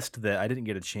remiss that I didn't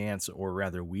get a chance, or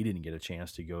rather, we didn't get a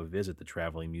chance to go visit the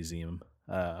traveling museum.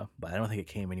 But I don't think it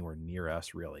came anywhere near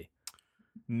us, really.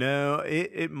 No,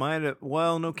 it might have.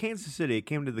 Well, no, Kansas City. It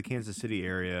came to the Kansas City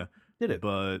area, Did it?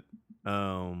 but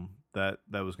that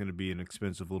was going to be an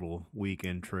expensive little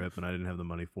weekend trip, and I didn't have the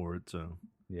money for it. So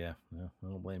Yeah, no, I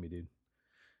don't blame you, dude.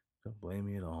 Don't blame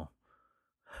me at all.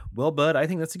 Well, bud, I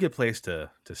think that's a good place to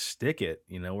stick it.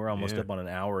 You know, we're almost yeah, up on an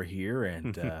hour here,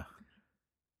 and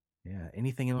yeah,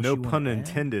 anything else no you want pun to add?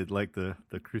 intended. Like the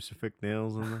crucifix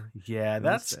nails in the Yeah, in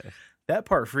the stash. that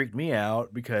part freaked me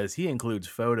out because he includes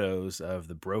photos of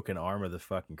the broken arm of the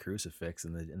fucking crucifix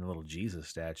and the little Jesus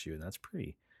statue, and that's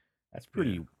pretty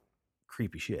Yeah.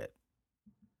 creepy shit.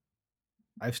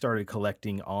 I've started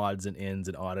collecting odds and ends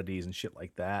and oddities and shit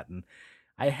like that, and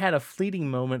I had a fleeting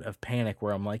moment of panic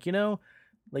where I'm like,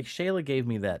 like Shayla gave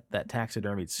me that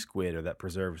taxidermied squid or that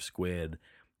preserved squid,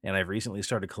 and I've recently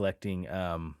started collecting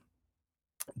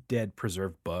dead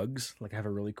preserved bugs. Like I have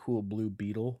a really cool blue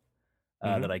beetle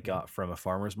that I got from a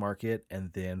farmer's market,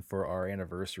 and then for our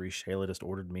anniversary, Shayla just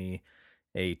ordered me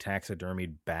a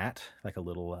taxidermied bat, like a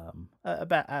little a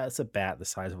bat. It's a bat the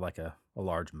size of like a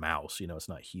large mouse. It's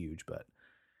not huge, but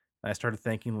I started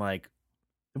thinking like,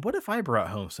 what if I brought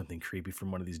home something creepy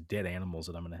from one of these dead animals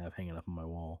that I'm gonna have hanging up on my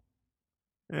wall?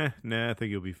 Nah, I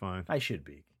think you'll be fine. I should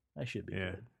be. I should be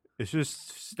Yeah. good. It's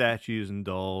just statues and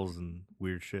dolls and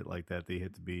weird shit like that. They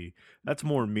hit to be. That's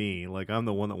more me. Like I'm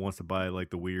the one that wants to buy like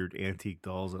the weird antique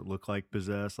dolls that look like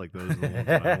possessed. Like those are the ones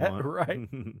that I want. Right.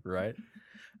 Right.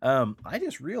 I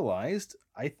just realized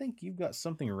I think you've got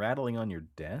something rattling on your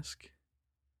desk.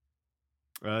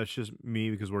 It's just me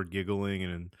because we're giggling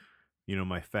and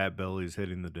my fat belly is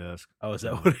hitting the desk. Oh, is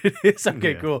that So, what it is?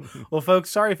 Okay, yeah. cool. Well, folks,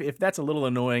 sorry if that's a little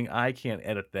annoying. I can't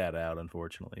edit that out,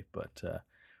 unfortunately, but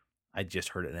I just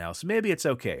heard it now. So maybe it's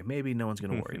okay. Maybe no one's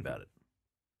going to worry about it.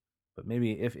 But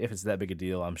maybe if it's that big a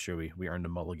deal, I'm sure we earned a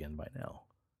mulligan by now.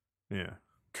 Yeah.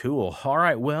 Cool. All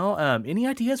right. Well, any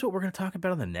ideas what we're going to talk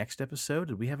about on the next episode?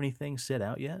 Did we have anything set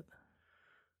out yet?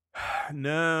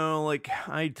 No, like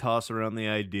I toss around the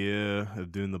idea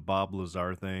of doing the Bob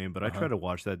Lazar thing, but I try to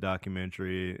watch that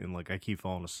documentary and like I keep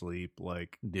falling asleep.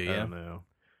 Like Do I ya? don't know,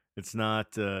 it's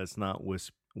not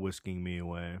whisking me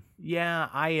away. Yeah,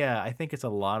 I think it's a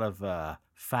lot of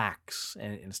facts,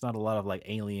 and it's not a lot of like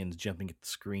aliens jumping at the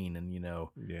screen, and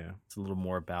Yeah, it's a little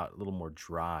more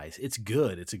dry. It's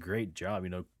good. It's a great job.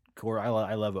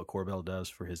 I love what Corbell does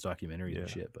for his documentaries and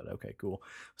Yeah. shit. But okay, cool.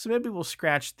 So maybe we'll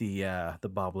scratch the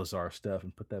Bob Lazar stuff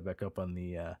and put that back up on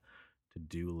the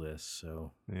to-do list.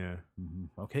 So yeah.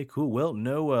 okay, cool. Well,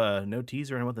 no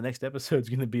teaser on what the next episode's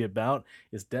going to be about.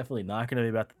 It's definitely not going to be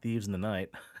about the thieves in the night.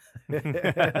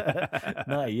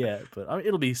 Not yet, but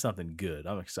it'll be something good.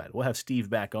 I'm excited. We'll have Steve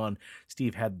back on.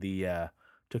 Steve had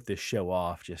took this show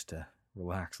off just to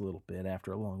relax a little bit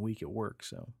after a long week at work.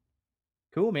 So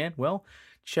cool, man. Well,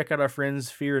 check out our friends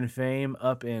Fear and Fame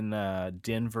up in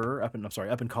Denver. Up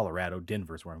in Colorado.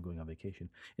 Denver is where I'm going on vacation.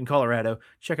 In Colorado,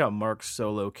 check out Mark's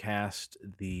solo cast,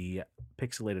 The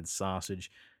Pixelated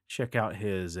Sausage. Check out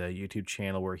his YouTube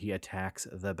channel where he attacks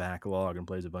the backlog and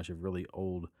plays a bunch of really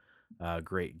old,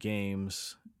 great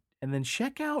games. And then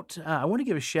check out, I want to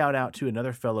give a shout out to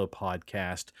another fellow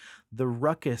podcast, the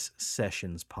Ruckus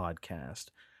Sessions podcast.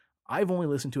 I've only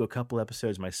listened to a couple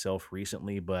episodes myself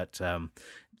recently, but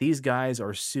these guys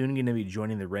are soon going to be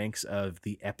joining the ranks of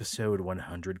the Episode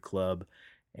 100 Club.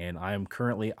 And I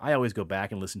always go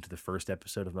back and listen to the first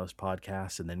episode of most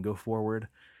podcasts and then go forward.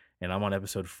 And I'm on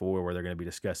episode 4 where they're going to be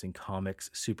discussing comics,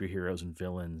 superheroes, and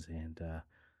villains. And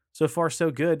so far, so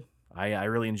good. I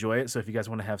really enjoy it. So if you guys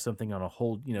want to have something on a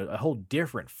whole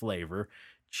different flavor,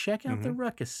 check out the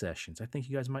Ruckus Sessions. I think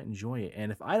you guys might enjoy it. And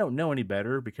if I don't know any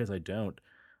better, because I don't,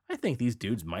 I think these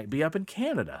dudes might be up in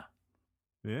Canada.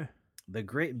 Yeah. The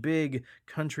great big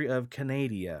country of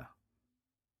Canada.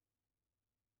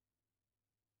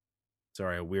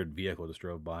 Sorry, a weird vehicle just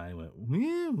drove by and went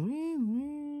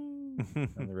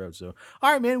on the road. So,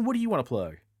 all right, man, what do you want to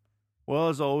plug? Well,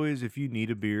 as always, if you need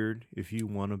a beard, if you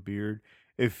want a beard,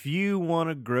 if you want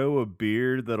to grow a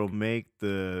beard that'll make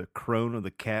the crone of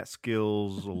the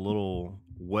Catskills a little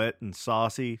wet and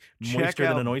saucy, check Moister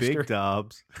than out an oyster? Big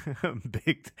Dobbs.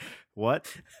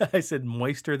 What? I said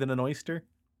moister than an oyster.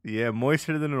 Yeah,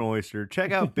 moister than an oyster.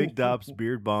 Check out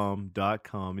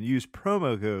BigDobsBeardBalm.com and use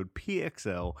promo code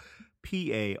PXLPARA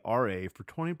for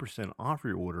 20% off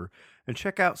your order. And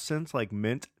check out scents like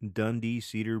mint, Dundee,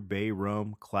 cedar, bay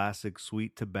rum, classic,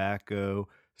 sweet tobacco,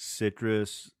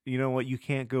 citrus. You know what? You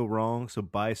can't go wrong. So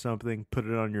buy something, put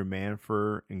it on your man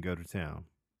fur, and go to town.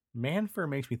 Man fur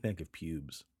makes me think of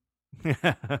pubes.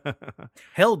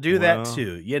 Hell, do that Well,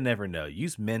 too. You never know.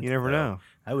 Use mint. You never though. know.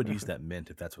 I would use that mint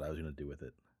if that's what I was going to do with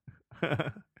it.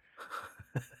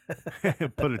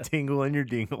 Put a tingle in your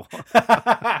dingle.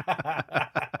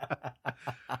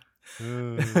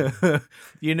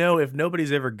 You know, if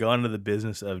nobody's ever gone into the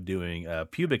business of doing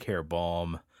pubic hair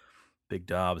balm, Big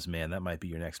Dobbs, man, that might be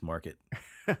your next market.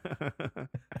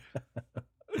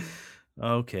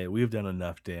 Okay, we've done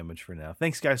enough damage for now.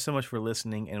 Thanks, guys, so much for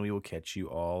listening, and we will catch you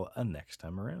all next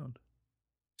time around.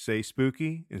 Stay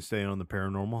spooky and stay on the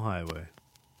paranormal highway.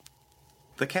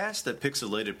 The cast at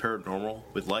Pixelated Paranormal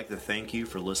would like to thank you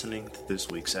for listening to this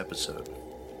week's episode.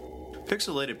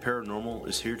 Pixelated Paranormal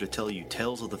is here to tell you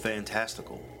tales of the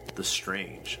fantastical, the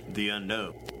strange, the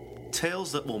unknown.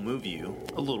 Tales that will move you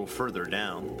a little further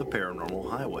down the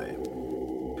paranormal highway.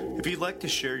 If you'd like to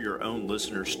share your own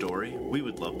listener story, we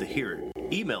would love to hear it.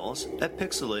 Email us at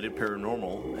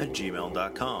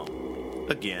pixelatedparanormal@gmail.com.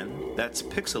 Again, that's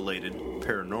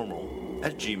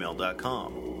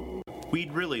pixelatedparanormal@gmail.com.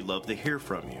 We'd really love to hear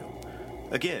from you.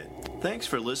 Again, thanks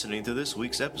for listening to this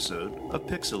week's episode of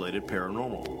Pixelated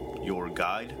Paranormal, your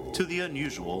guide to the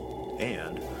unusual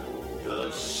and the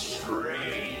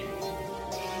strange.